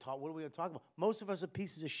can't talk. What are we going to talk about? Most of us are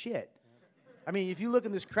pieces of shit. I mean, if you look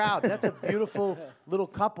in this crowd, that's a beautiful little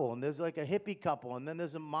couple, and there's like a hippie couple, and then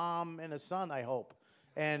there's a mom and a son, I hope.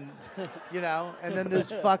 And, and then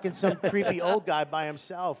there's fucking some creepy old guy by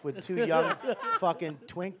himself with two young fucking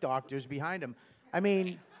twink doctors behind him. I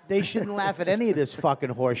mean, they shouldn't laugh at any of this fucking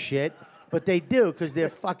horse shit, but they do because they're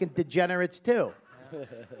fucking degenerates too.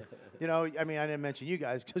 I didn't mention you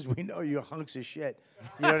guys because we know you're hunks of shit.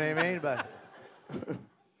 You know what I mean? But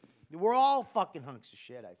we're all fucking hunks of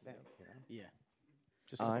shit, I think. Yeah.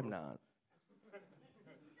 I'm not.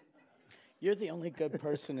 You're the only good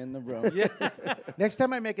person in the room. Yeah. Next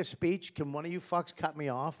time I make a speech, can one of you fucks cut me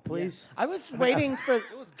off, please? Yeah. I was waiting for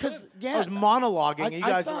because I was monologuing, and you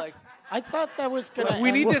guys are like, I thought that was gonna.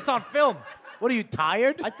 We need this on film. What are you,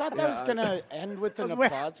 tired? I thought that was gonna end with an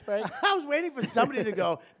applause break. I was waiting for somebody to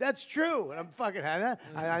go, that's true. And I'm fucking,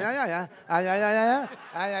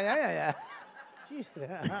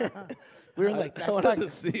 We were like, I wanted to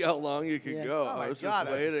see how long you could go. Oh I was God,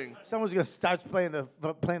 just waiting. Someone's gonna start playing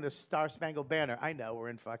the Star Spangled Banner. I know, we're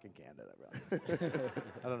in fucking Canada, bro.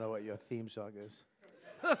 I don't know what your theme song is.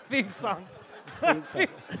 Theme song.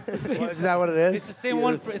 Is that what it is? It's the same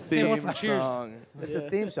one. It's the same one from Cheers. It's a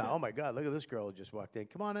theme song. Oh my God! Look at this girl who just walked in.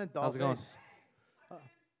 Come on in, dollface. How's it going?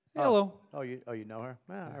 Hello. Oh, you know her?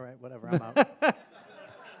 All right, whatever. I'm out.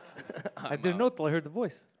 I didn't know till I heard the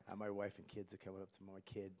voice. My wife and kids are coming up to my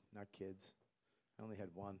kid. Not kids. I only had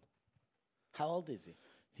one. How old is he?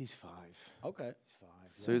 He's 5. Okay. He's 5.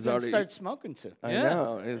 So He's he's already. start smoking soon. I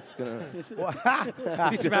know. It's gonna.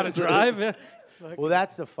 Teach him how to drive. Yeah. Well,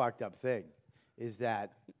 that's the fucked up thing, is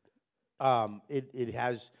that it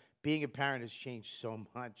has, being a parent has changed so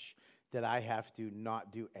much that I have to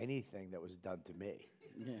not do anything that was done to me.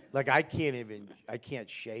 Yeah. Like I can't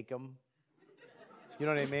shake him. You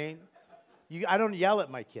know what I mean? I don't yell at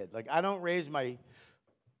my kid. Like I don't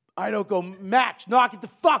go, Max, knock it the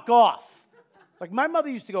fuck off. Like my mother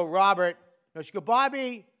used to go, Robert. No, she'd go,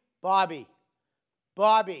 Bobby.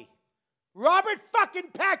 Robert fucking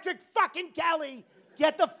Patrick fucking Kelly.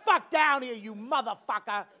 Get the fuck down here, you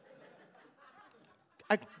motherfucker.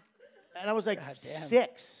 And I was like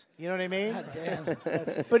 6. You know what I mean? God damn.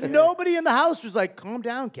 But nobody in the house was like, calm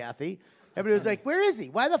down, Kathy. Everybody was like, where is he?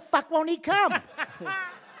 Why the fuck won't he come?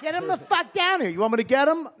 Get him the fuck down here. You want me to get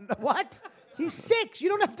him? What? He's 6. You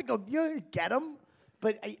don't have to go get him.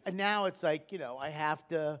 But now it's like, I have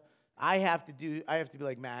to be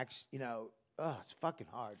like, Max, it's fucking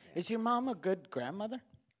hard, man. Is your mom a good grandmother?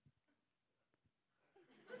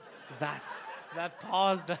 That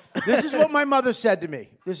pause. This is what my mother said to me.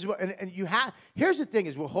 This is what, and you have. Here's the thing: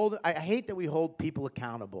 is I hate that we hold people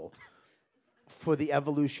accountable for the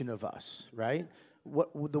evolution of us, right?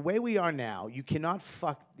 the way we are now, you cannot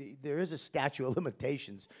fuck. There is a statute of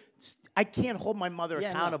limitations. I can't hold my mother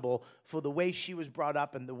accountable for the way she was brought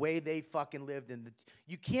up and the way they fucking lived. And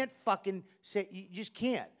you can't fucking say. You just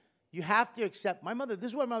can't. You have to accept. My mother.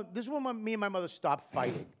 This is when me and my mother stopped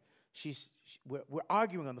fighting. We're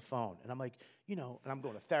arguing on the phone, and I'm like, and I'm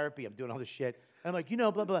going to therapy. I'm doing all this shit. And I'm like,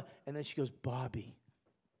 blah blah. And then she goes, Bobby.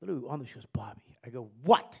 Literally on the, she goes, Bobby. I go,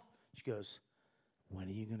 what? She goes, when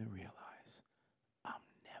are you gonna realize I'm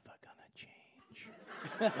never gonna change?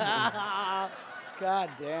 God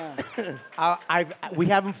damn. We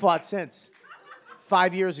haven't fought since.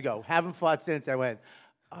 5 years ago, haven't fought since. I went,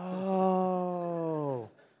 oh.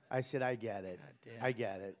 I said, I get it. I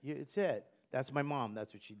get it. It's it. That's my mom.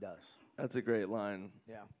 That's what she does. That's a great line.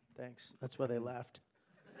 Yeah, thanks. That's why they laughed.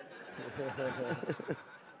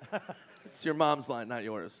 It's your mom's line, not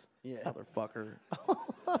yours. Yeah. Motherfucker.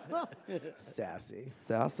 Sassy.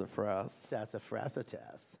 Sassafras.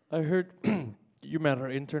 Sassafrasatas. I heard you met our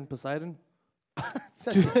intern Poseidon.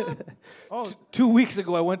 2 weeks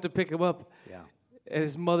ago, I went to pick him up. Yeah. And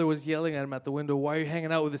his mother was yelling at him at the window, "Why are you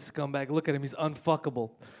hanging out with this scumbag? Look at him, he's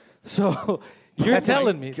unfuckable." So you're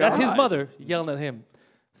telling me, that's his mother yelling at him.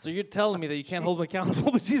 So you're telling me that you can't hold him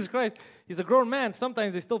accountable, but Jesus Christ, he's a grown man.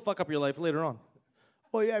 Sometimes they still fuck up your life later on.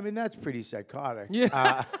 Well, yeah, I mean, that's pretty psychotic.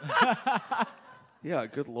 Yeah. Yeah,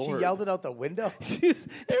 good Lord. She yelled it out the window?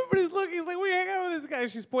 Everybody's looking. He's like, "We hang out with this guy."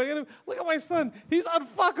 She's pointing at him. "Look at my son. He's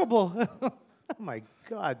unfuckable." Oh, my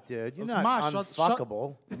God, dude. You're That's not Ma,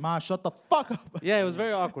 unfuckable. Ma, shut the fuck up. Yeah, it was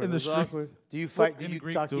very awkward. In It the was street. awkward. Do you fight? Do in you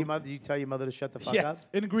Greek talk to your too. mother? Do you tell your mother to shut the fuck Yes.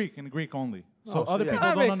 up? In Greek only. So Oh, other so yeah. people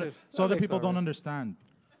That don't makes it- so that other makes people it don't alright. understand.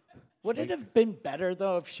 Would it have been better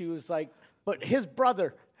though if she was like, but his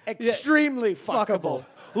brother extremely fuckable.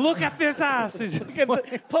 Look at this ass. He's just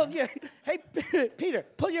Hey, Peter,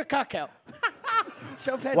 pull your cock out.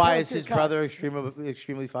 Show Pat Why Jones is his cock. brother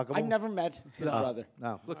extremely fuckable? I've never met his brother.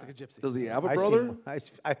 No. looks like a gypsy. Does he have a I brother?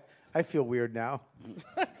 I feel weird now.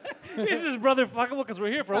 Is his brother fuckable? Because we're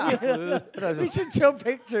here for a week. We should show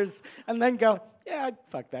pictures and then go, yeah, I'd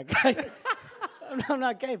fuck that guy. I'm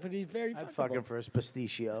not gay, but he's very I'd fuckable. fuck him for his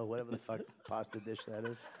pastachio, whatever the fuck pasta dish that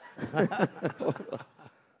is.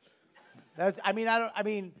 I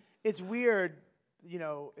mean, it's weird,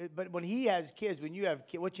 but when he has kids, when you have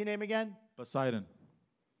kids, what's your name again? Poseidon.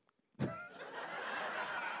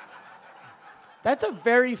 That's a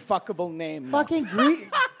very fuckable name. though. Fucking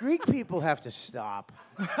Greek people have to stop.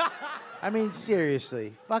 I mean,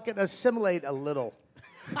 seriously, fucking assimilate a little.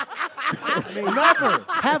 Never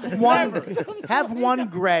have one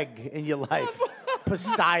Greg in your life.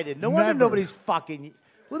 Poseidon. No wonder Never. nobody's fucking.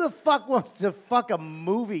 Who the fuck wants to fuck a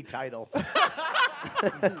movie title?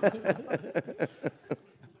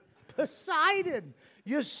 Poseidon.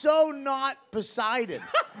 You're so not Poseidon.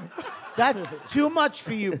 That's too much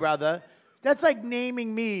for you, brother. That's like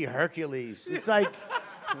naming me Hercules. It's like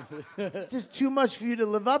just too much for you to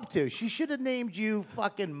live up to. She should have named you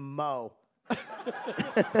fucking Mo.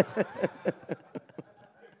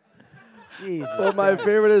 Jesus. Well, my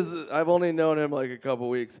favorite is I've only known him like a couple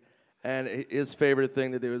weeks, and his favorite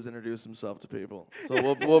thing to do is introduce himself to people.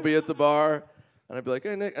 So we'll be at the bar, and I'd be like,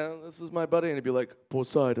 "Hey Nick, this is my buddy," and he'd be like,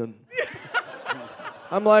 "Poseidon."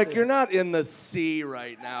 I'm like, "You're not in the sea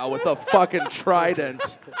right now with a fucking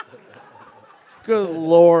trident." Good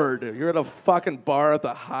Lord, you're at a fucking bar at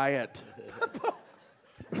the Hyatt.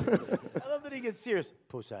 I love that he gets serious.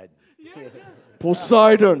 Poseidon.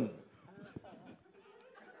 Poseidon.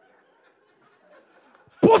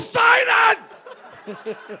 Poseidon!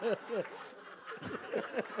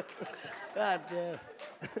 God damn.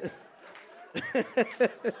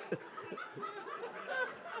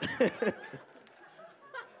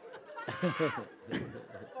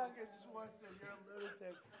 Fucking Swardson, you're a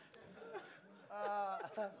lunatic.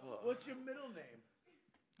 What's your middle name?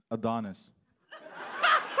 Adonis.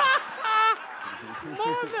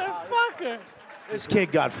 Motherfucker. This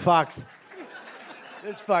kid got fucked.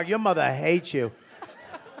 Your mother hates you.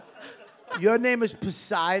 Your name is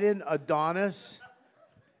Poseidon Adonis.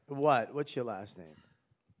 What? What's your last name?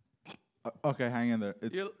 Okay, hang in there.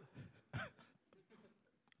 It's You-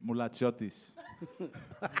 Mulachiotis.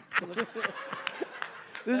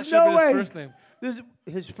 There's should no be his way. first name.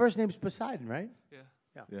 His first name's Poseidon, right?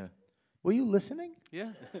 Yeah. Were you listening?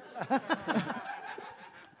 Yeah.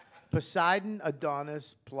 Poseidon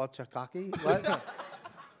Adonis Plachakaki? What?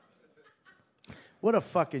 What a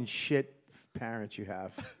fucking shit parent you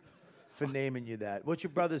have for naming you that. What's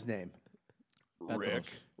your brother's name? Rick.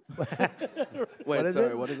 Wait, is sorry,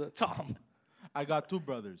 it? what is it? Tom. I got two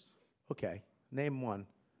brothers. Okay, name one.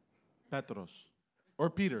 Petros. Or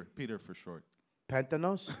Peter. Peter for short.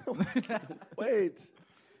 Pentanos? Wait.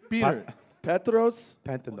 Peter. Petros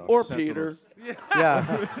Pentanos. or Peter.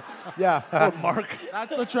 yeah. yeah. Mark.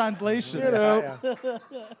 That's the translation. You know,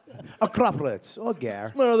 Acropolis or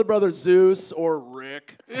Gare. my other brother Zeus or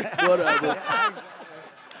Rick. Whatever.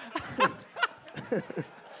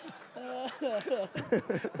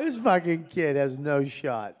 This fucking kid has no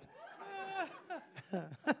shot.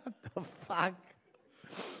 The fuck?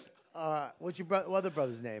 What's your other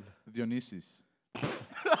brother's name? Dionysus.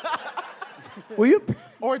 Were you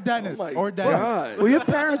Or Dennis. Oh my or Dennis. God. were your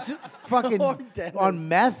parents fucking Dennis. on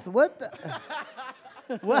meth? What the?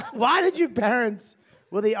 Why did your parents?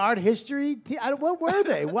 Were they art history? What were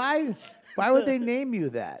they? Why would they name you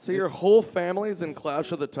that? So your whole family's in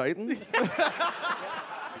Clash of the Titans?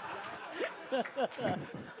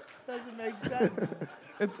 Doesn't make sense.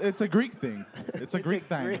 It's a Greek thing. It's a Greek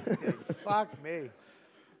thing. Great thing. Fuck me.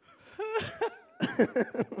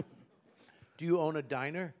 Do you own a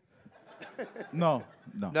diner? No.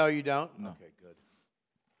 No, you don't? No. Okay, good.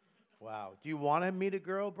 Wow. Do you want to meet a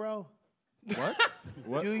girl, bro? What?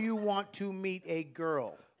 What? Do you want to meet a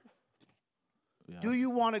girl? Yeah. Do you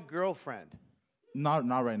want a girlfriend? Not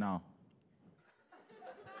right now.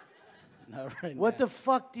 Not right What now. the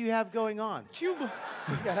fuck do you have going on? Cuba.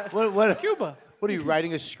 What? Cuba. What are you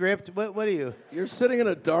writing a script? What are you? You're sitting in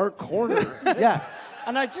a dark corner. Yeah.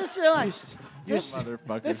 And I just realized this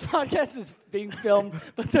Motherfucker. podcast is being filmed,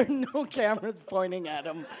 but there are no cameras pointing at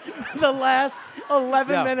him. The last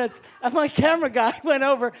 11 Yeah. minutes, and my camera guy went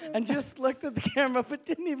over and just looked at the camera, but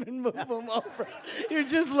didn't even move him over. You're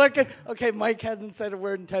just looking. Okay, Mike hasn't said a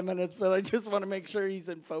word in 10 minutes, but I just want to make sure he's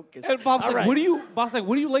in focus. And Bob's All like, right.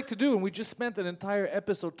 what do you like to do? And we just spent an entire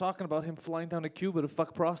episode talking about him flying down to Cuba to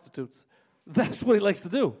fuck prostitutes. That's what he likes to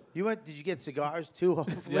do. Did you get cigars too,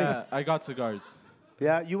 hopefully? Yeah, I got cigars.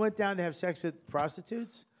 Yeah, you went down to have sex with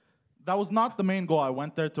prostitutes? That was not the main goal. I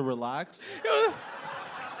went there to relax.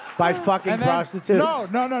 By fucking And then, prostitutes?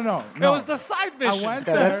 No. It was the side mission. I went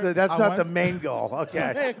Yeah, there. that's I not went- the main goal.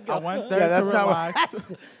 Okay. I went there Yeah, to that's not relax.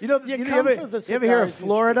 what. You know, You you come ever, for the you ever hear of cigars, you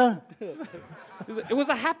Florida? It was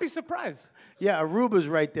a happy surprise. Yeah, Aruba's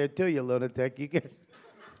right there too, you lunatic. You get.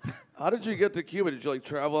 How did you get to Cuba? Did you like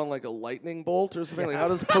travel on like a lightning bolt or something? Like how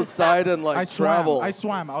does Poseidon like I travel?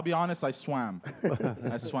 swam. I'll be honest. I swam.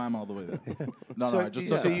 I swam all the way there. No, I just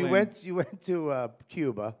took so a you plane. went to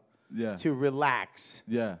Cuba Yeah. to relax.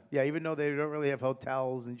 Yeah. Yeah, even though they don't really have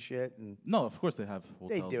hotels and shit, and No, of course they have hotels.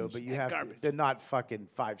 they do, and but shit. you have to, they're not fucking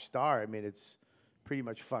 5-star. I mean, it's pretty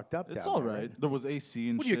much fucked up. It's down all there, right. There was AC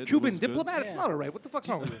and What are shit. you, a It Cuban was good. diplomat? It's not all right. What the fuck's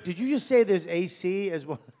wrong with you? Did you just say there's AC as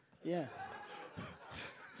well? Yeah.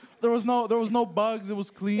 There was no bugs. It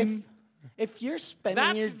was clean. If you're spending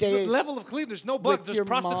That's your the days level of clean. There's no bugs. with There's your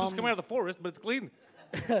prostitutes mom- coming out of the forest, but it's clean.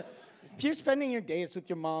 if you're spending your days with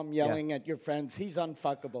your mom yelling at your friends, he's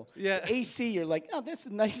unfuckable. Yeah. The AC, you're like, oh, this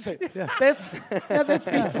is nicer. This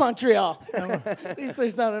beats Montreal. At least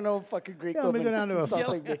there's not an old fucking Greek Yeah, let me woman go down to a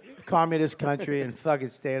insulting me. communist country and fucking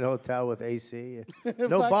stay in a hotel with AC. No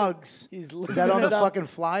Fucking- bugs. he's Is that on living the it up. fucking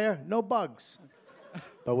flyer? No bugs.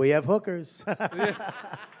 But we have hookers.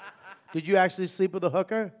 Did you actually sleep with a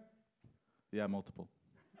hooker? Yeah, multiple.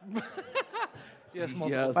 Yes,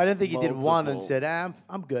 Yes, I didn't think you did one and multiple. said,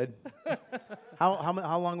 I'm good.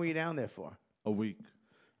 How long were you down there for? A week.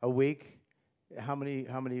 A week? How many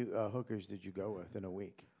hookers did you go with in a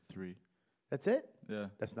week? 3. That's it? Yeah.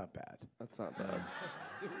 That's not bad. That's not bad.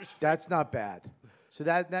 That's not bad. So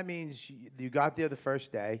that means you got there the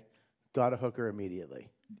first day, got a hooker immediately.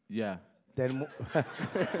 Yeah. Then,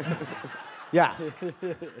 yeah.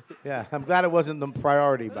 Yeah, I'm glad it wasn't the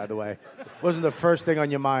priority, by the way. Wasn't the first thing on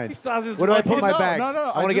your mind. still has his Where do I life put on- my No, bags? no, no, I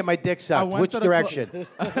I want to get just- my dick I sucked. went Which to the club. direction?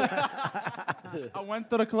 I went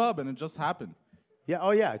to the club and it just happened. Yeah,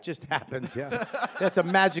 oh yeah, it just happens, yeah. That's a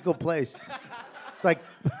magical place. It's like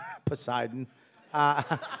Poseidon.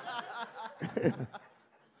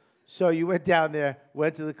 So you went down there,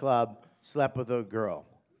 went to the club, slept with a girl.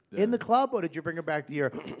 In the club, or did you bring her back to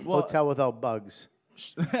your hotel without bugs?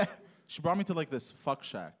 She brought me to like this fuck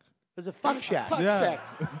shack. There's a fuck shack. Fuck Yeah. shack.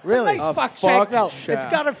 Really? Nice A fuck shack, though. shack. It's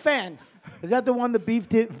got a fan. Is that the one the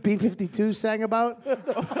B-52 sang about?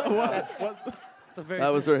 It's a very That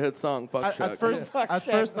was her hit song, Fuck At Shack. first, Fuck at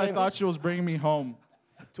shack, first I baby. thought she was bringing me home.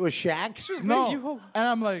 To a shack? No. you home. And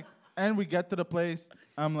I'm like, and we get to the place.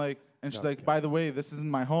 I'm like, and she's like, by the way, this isn't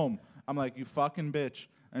my home. I'm like, you fucking bitch.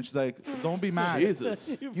 And she's like, don't be mad. Jesus.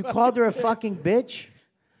 You called her a fucking bitch?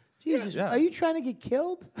 Jesus, Yeah. are you trying to get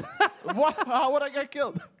killed? What? How would I get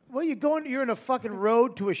killed? Well, you're in a fucking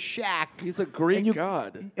road to a shack. He's a Greek And you-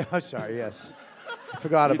 god. Oh, sorry, yes. I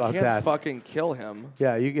forgot about You can't that. fucking kill him.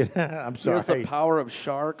 Yeah, you could. I'm He has the sorry. power of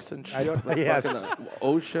sharks and shit. Yes. Fucking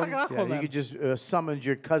ocean. Yeah, you could just summon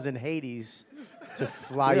your cousin Hades to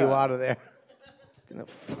fly you out of there. Gonna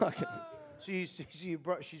fucking. So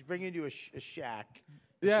she's bringing you a shack.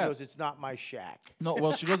 Yeah. She goes, it's not my shack. No,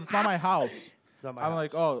 well, she goes, it's not my house. Not my I'm house.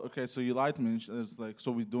 like, oh, okay, so you lied to me. And it's like,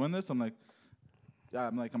 so we doing this? I'm like, yeah,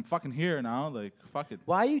 I'm fucking here now. Like, fuck it.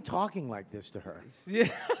 Why are you talking like this to her? Yeah.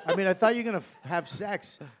 I mean, I thought you were going to have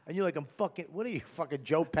sex, and you're like, I'm fucking, what are you, fucking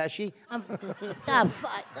Joe Pesci?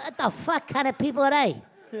 What the fuck kind of people are they?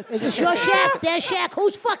 Is this your shack? Their shack?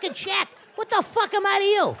 Whose fucking shack? What the fuck am I to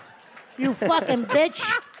you? You fucking bitch.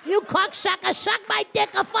 You cocksucker. Suck my dick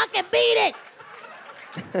or fucking beat it.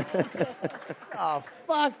 Oh,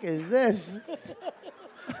 fuck is this?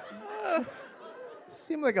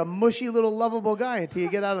 Seem like a mushy little lovable guy until you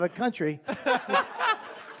get out of the country.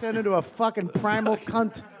 Turn into a fucking primal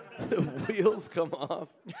cunt. The wheels come off.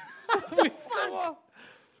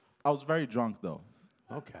 I was very drunk, though.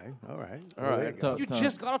 Okay, all right. All right. You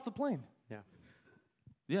just got off the plane.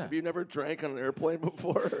 Yeah. Have you never drank on an airplane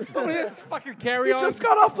before? Oh, it's fucking carry You on. just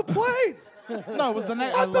got off the plane. No, it was the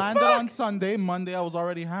night. I landed on Sunday. Monday, I was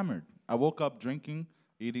already hammered. I woke up drinking,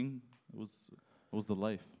 eating. It was the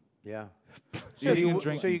life. Yeah. Eating and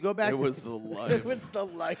drinking. So you go back. It was the life. It was the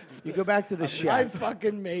life. You go back to the I shack.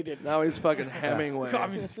 fucking made it. Now he's fucking Hemingway.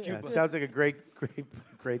 Yeah, sounds like a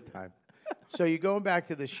great time. So you're going back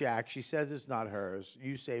to the shack. She says it's not hers.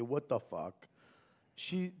 You say, "What the fuck?"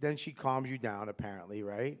 She calms you down, apparently,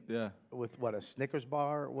 right? Yeah. With what, a Snickers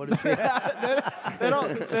bar? What is she? They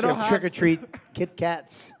don't have Trick or treat Kit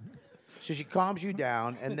Kats. So she calms you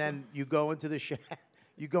down, and then you go into the shack.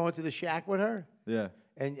 You go into the shack with her, Yeah.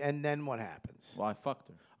 and then what happens? Well, I fucked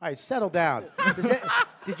her. All right, settle down.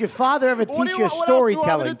 Did your father ever What do teach you you want- what else do you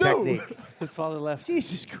want me storytelling to do? technique? His father left.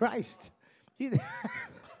 Jesus Christ.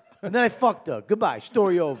 And then I fucked her. Goodbye.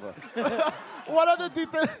 Story over. What other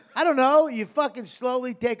details? I don't know. You fucking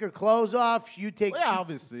slowly take her clothes off. You take. Yeah,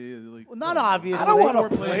 obviously. Like, Well, not obviously. I don't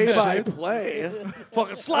want to Foreplay play by play.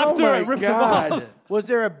 Fucking slapped Oh her my and ripped God. him off. Was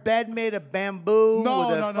there a bed made of bamboo No,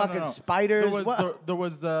 with no, no, fucking no. spiders? There was What? there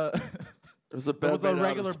was There's a there bed was made a out of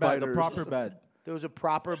regular bed, the spiders. proper bed. There was a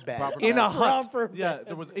proper bed. Proper In a hut. Yeah,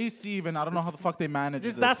 there was AC even. I don't know how the fuck they managed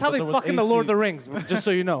this. That's how but they there was fucking the AC. Lord of the Rings, just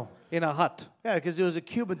so you know. In a hut. Yeah, because there was a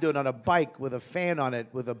Cuban dude on a bike with a fan on it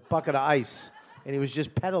with a bucket of ice, and he was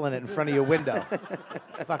just pedaling it in front of your window.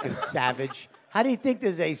 Fucking savage. How do you think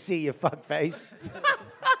there's AC, you fuckface?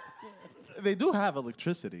 They do have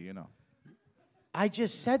electricity, you know. I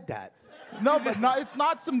just said that. No, but no, it's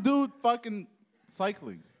not some dude fucking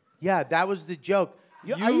cycling. Yeah, that was the joke.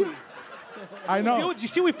 Are you- I know. You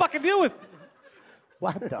see what we fucking deal with?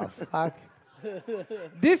 What the fuck?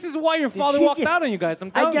 This is why your father she walked get- out on you guys. I'm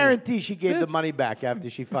telling I guarantee she gave the this. money back after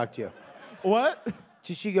she fucked you. What?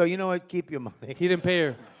 Did she go, you know what, keep your money? you. He didn't pay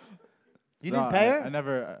her. You No, didn't pay her? I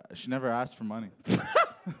never. She never asked for money.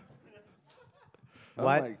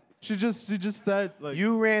 What? my- She just said like.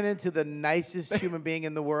 You ran into the nicest human being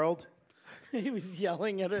in the world? He was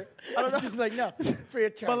yelling at her. She's like, no, free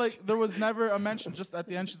of charge. But like, there was never a mention. Just at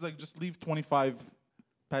the end, she's like, just leave 25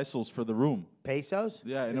 pesos for the room. Pesos?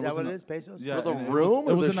 Yeah, and Is it that was what in it a- is, pesos? Yeah, For the and room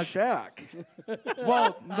it or was the in a shack?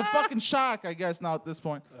 Well, the fucking shack, I guess now at this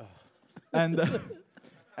point. And,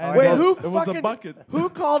 and Wait, who It was a fucking- bucket. Who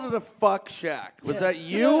called it a fuck shack? Was that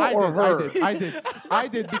you or her? I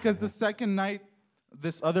did because the second night,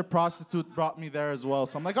 this other prostitute brought me there as well.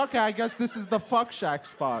 So I'm like, okay, I guess this is the fuck shack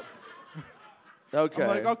spot. Okay. I'm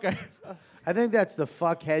like, okay. I think that's the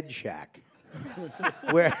fuckhead shack.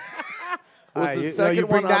 Where? All right, the you second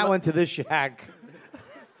bring one that on one to this shack.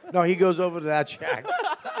 No, he goes over to that shack.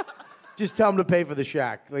 Just tell him to pay for the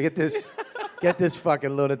shack. Like, get this fucking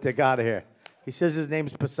lunatic out of here. He says his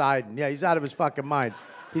name's Poseidon. Yeah, he's out of his fucking mind.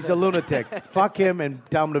 He's a lunatic. Fuck him and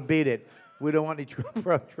tell him to beat it. We don't want any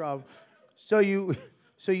trouble. So you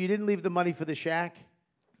didn't leave the money for the shack?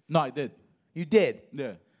 No, I did. You did.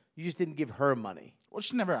 Yeah. You just didn't give her money. Well,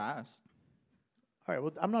 she never asked. All right.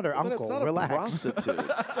 Well, I'm not her But uncle. it's not Relax. a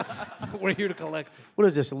prostitute. We're here to collect. What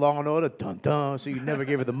is this, Law and Order? Dun dun. So you never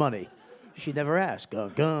gave her the money. She never asked.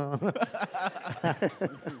 Gun gun.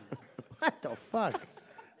 What the fuck?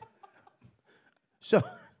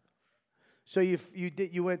 So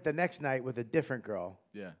you went the next night with a different girl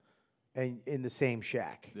Yeah. and in the same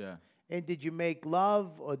shack. Yeah. And did you make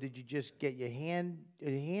love or did you just get your hand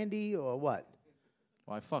handy or what?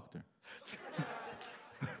 Well, I fucked her.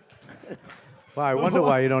 Well, I wonder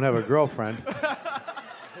why you don't have a girlfriend.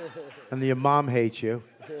 And your mom hates you.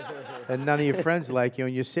 And none of your friends like you.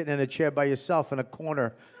 And you're sitting in a chair by yourself in a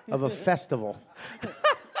corner of a festival.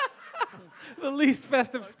 The least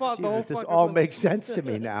festive spot in the whole Jesus, this fucking all place. makes sense to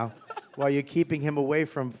me now. While you're keeping him away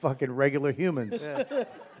from fucking regular humans. Yeah.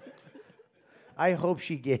 I hope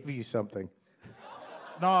she gave you something.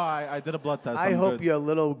 No, I did a blood test. I I'm hope good. your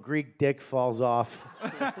little Greek dick falls off.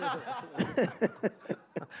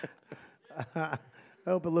 I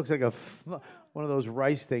hope it looks like one of those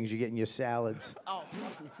rice things you get in your salads. Oh.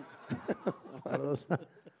 One of those.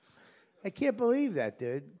 I can't believe that,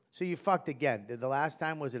 dude. So you fucked again. The last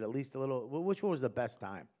time, was it at least a little? Which one was the best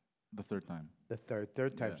time? The third time. The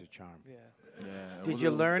third time's a charm. Yeah. Yeah. Did you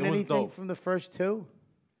learn anything dope. from the first two?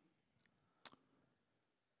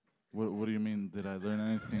 What do you mean? Did I learn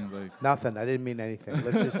anything? Like Nothing. I didn't mean anything.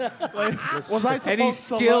 Let's just. was I Any supposed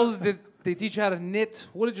to skills? Did they teach you how to knit?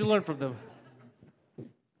 What did you learn from them?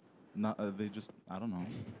 No, they just I don't know.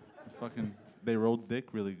 They rode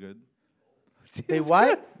dick really good. They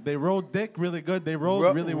what? They rode dick really good. They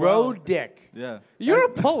rode really well. Road dick. Yeah. You're a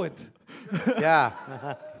poet. Yeah.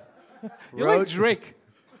 You're like Drake.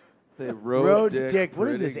 They Road dick. What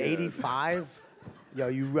is pretty this, good. 85? Yo,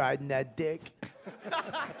 you riding that dick?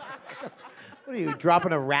 What are you,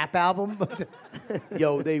 dropping a rap album?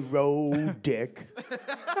 Yo, they rode dick.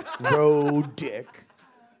 Rode dick.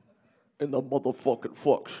 In the motherfucking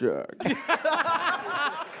fuck shack.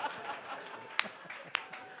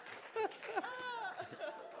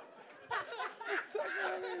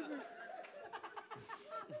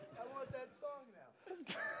 I want that song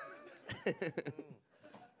now.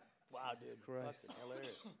 Wow, dude. Christ.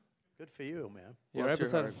 Hilarious. Good for you, man. Your Bless your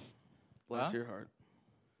episode. heart. Bless your heart.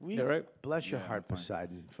 Yeah, right. Bless your Yeah, heart, fine.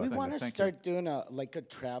 Poseidon. We Fuck. want to thank start doing a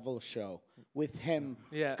travel show with him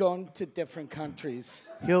Yeah. going to different countries,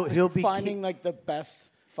 He'll be finding like the best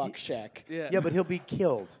fuck shack. Yeah. yeah, but he'll be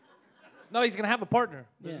killed. No, he's gonna have a partner.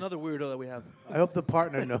 There's Yeah. another weirdo that we have. I hope the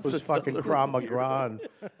partner knows fucking Krav Maga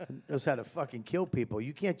and knows how to fucking kill people.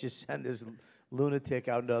 You can't just send this lunatic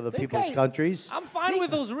out into other people's guy- countries. I'm fine with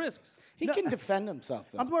those risks. He can defend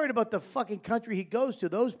himself though. I'm worried about the fucking country he goes to,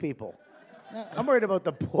 those people. I'm worried about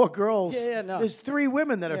the poor girls. Yeah, no. There's 3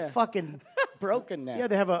 women that are Yeah. fucking... broken now. Yeah,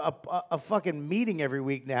 they have a fucking meeting every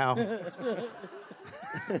week now.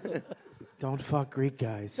 Don't fuck Greek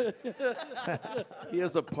guys. He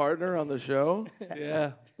has a partner on the show.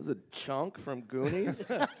 Yeah. Is it Chunk from Goonies?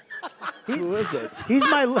 Who is it? He's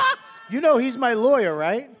he's my lawyer,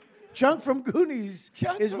 right? Chunk from Goonies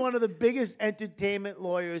is one of the biggest entertainment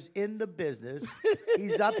lawyers in the business.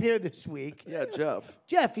 He's up here this week. Yeah, Jeff.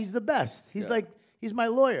 Jeff, he's the best. He's my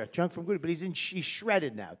lawyer, Chunk from Goonies, but he's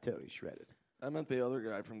shredded now too. He's shredded. I meant the other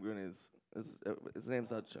guy from Goonies. His name's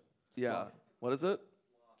not Chunk. Yeah. What is it?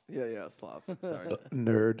 Yeah, Slav. Sorry.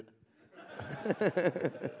 Nerd.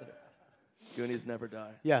 Goonies never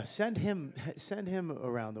die. Yeah, send him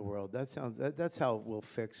around the world. That's how we'll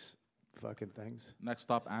fix fucking things. Next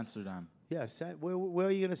stop, Amsterdam. Yeah, where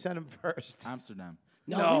are you gonna send him first? Amsterdam.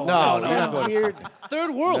 No. No. Weird.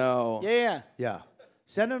 Third world. No. Yeah. Yeah,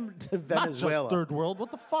 send him to Not Venezuela. just third world.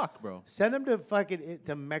 What the fuck, bro? Send him to fucking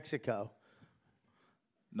to Mexico.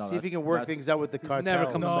 No, See if he that's- can work that's- things out with the never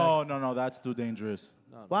cartels. coming No, that's too dangerous.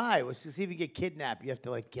 Why? Well, see if you get kidnapped. You have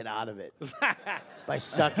to get out of it by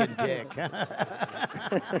sucking dick,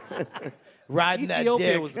 riding that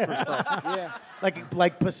Ethiopia dick, was the first stop. Yeah.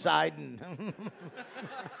 like Poseidon.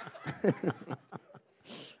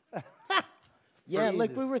 Yeah, like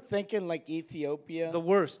we Jesus. were thinking like Ethiopia. The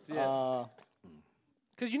worst. Yeah. uh,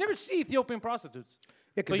 Because you never see Ethiopian prostitutes. Yeah,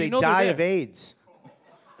 because But they you know they're die there. of AIDS.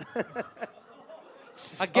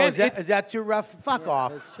 Again, Is that too rough? Fuck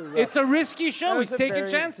off. that's too rough. it's a risky That show. was He's a taking very-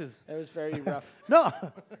 chances. That was very rough. No,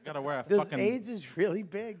 Gotta wear a this fucking. AIDS is really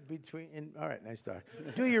big between. All right, nice start.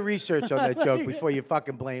 Do your research on that joke before you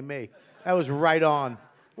fucking blame me. That was right on.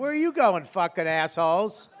 Where are you going, fucking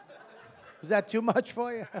assholes? Was that too much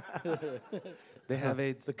for you? They have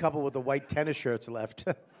AIDS. The couple with the white tennis shirts left.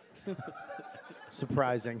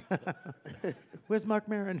 Surprising. Where's Mark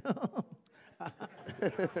Maron?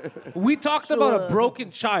 We talked about a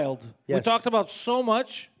broken child. We Yes. talked about so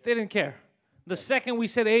much, they didn't care. The second we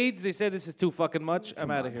said AIDS, they said this is too fucking much.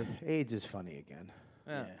 I'm out of here. AIDS is funny again.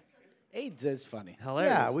 Yeah. AIDS is funny.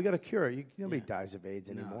 Hilarious. Yeah, we got a cure. Nobody dies of AIDS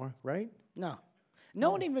anymore, right? No.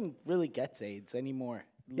 No one even really gets AIDS anymore.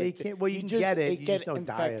 Yeah, you can't- well, you can just get it, you get just don't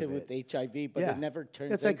die infected of with it. HIV, but Yeah. it never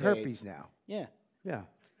turns It's like into herpes AIDS. now. Yeah. Yeah.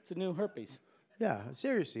 It's a new herpes. Yeah,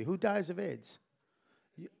 seriously, who dies of AIDS?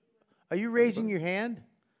 Are you raising your hand?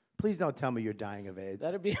 Please don't tell me you're dying of AIDS.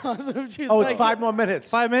 That'd be awesome if she's Oh, like, it's 5 more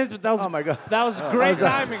minutes. 5 minutes, but that was Oh, my God. That was great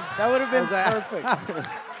timing. That would have been that? perfect.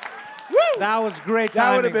 That was great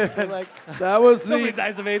That would timing. have been. Like, That was Nobody the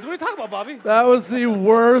dies of AIDS. What are you talking about, Bobby? that was the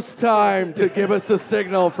worst time to give us a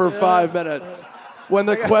signal for 5 minutes. when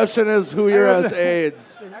the question is who here has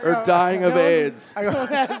AIDS or dying of AIDS. Who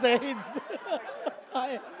has AIDS? I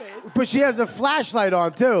have AIDS. But she has a flashlight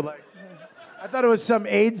on too. Like, I thought it was some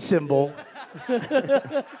AIDS symbol.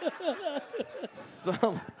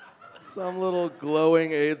 Some little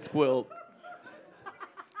glowing AIDS quilt.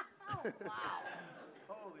 Wow.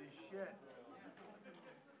 Holy shit.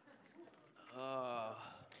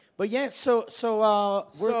 But yeah,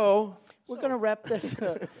 we're gonna wrap this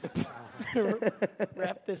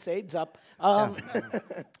wrap this AIDS up.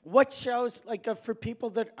 What shows, like, for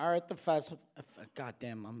people that are at the festival? God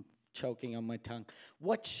damn, I'm choking on my tongue.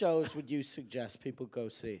 What shows would you suggest people go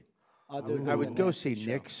see? I would go see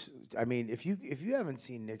Nick's. I mean, if you haven't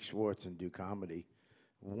seen Nick Swardson do comedy,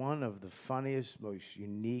 one of the funniest, most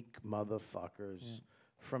unique motherfuckers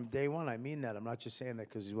from day one. I mean that. I'm not just saying that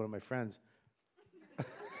because he's one of my friends.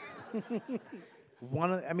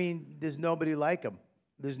 There's nobody like him.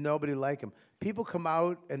 There's nobody like him. People come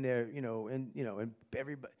out and they're, and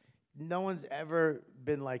everybody. No one's ever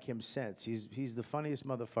been like him since. He's the funniest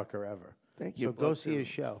motherfucker ever. Thank you. So go see his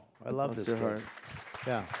show. I love this kid.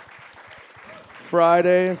 Yeah.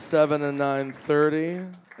 Friday, 7 and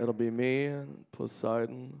 9:30. It'll be me and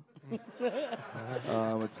Poseidon.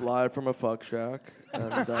 It's live from a fuck shack,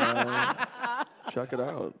 and check it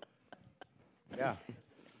out. Yeah.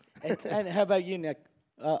 And how about you, Nick?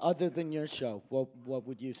 Other than your show, what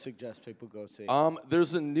would you suggest people go see?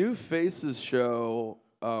 There's a New Faces show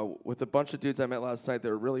with a bunch of dudes I met last night. They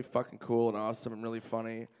were really fucking cool and awesome and really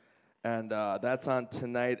funny, and that's on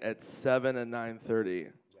tonight at 7 and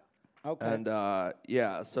 9:30. Okay. And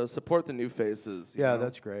so support the New Faces. Yeah,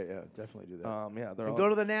 that's great. Yeah, definitely do that. And go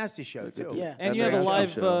to the Nasty Show too. Yeah. And you have a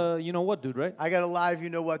live, you know what, dude, right? I got a live, you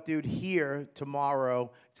know what, dude, here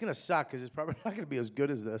tomorrow. It's gonna suck because it's probably not gonna be as good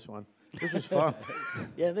as this one. This was fun.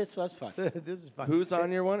 Yeah, this was fun. This is fun. Who's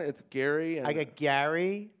on your one? It's Gary. And I got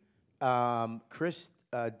Gary, Chris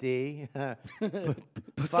D.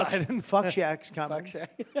 Poseidon. Fuck Shack's coming. Fuck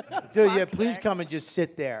Shack. Dude, yeah, please come and just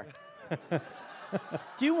sit there.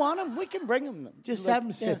 Do you want him? We can bring him. Just have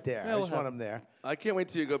him sit there. Yeah, I just want him there. I can't wait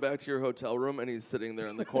till you go back to your hotel room and he's sitting there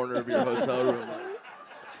in the corner of your hotel room.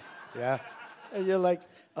 Yeah. And you're like,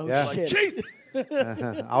 oh Yeah. shit. Jesus!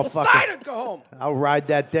 I'll Poseidon, go home. I'll ride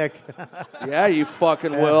that dick. Yeah, you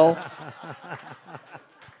fucking will.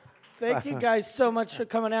 Thank you guys so much for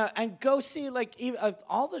coming out. And go see,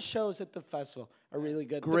 all the shows at the festival are really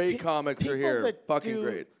good. Great comics are people here. that Fucking do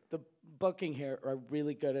great. The booking here are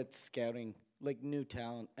really good at scouting, like, new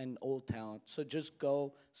talent and old talent. So just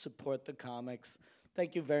go support the comics.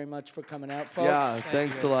 Thank you very much for coming out, folks. Yeah,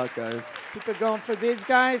 thanks a lot, guys. Keep it going for these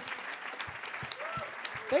guys.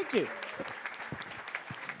 Thank you.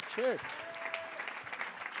 Cheers.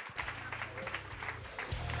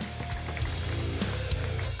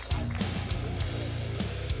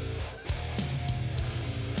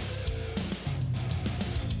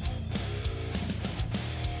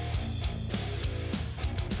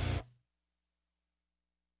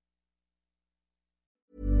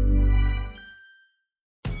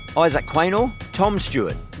 Isaac Quaynor, Tom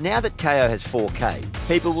Stewart. Now that KO has 4K,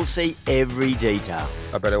 people will see every detail.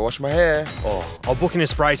 I better wash my hair. Oh, I'll book in a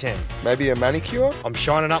spray tan. Maybe a manicure? I'm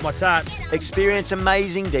shining up my tats. Experience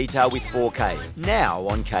amazing detail with 4K, now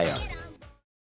on KO.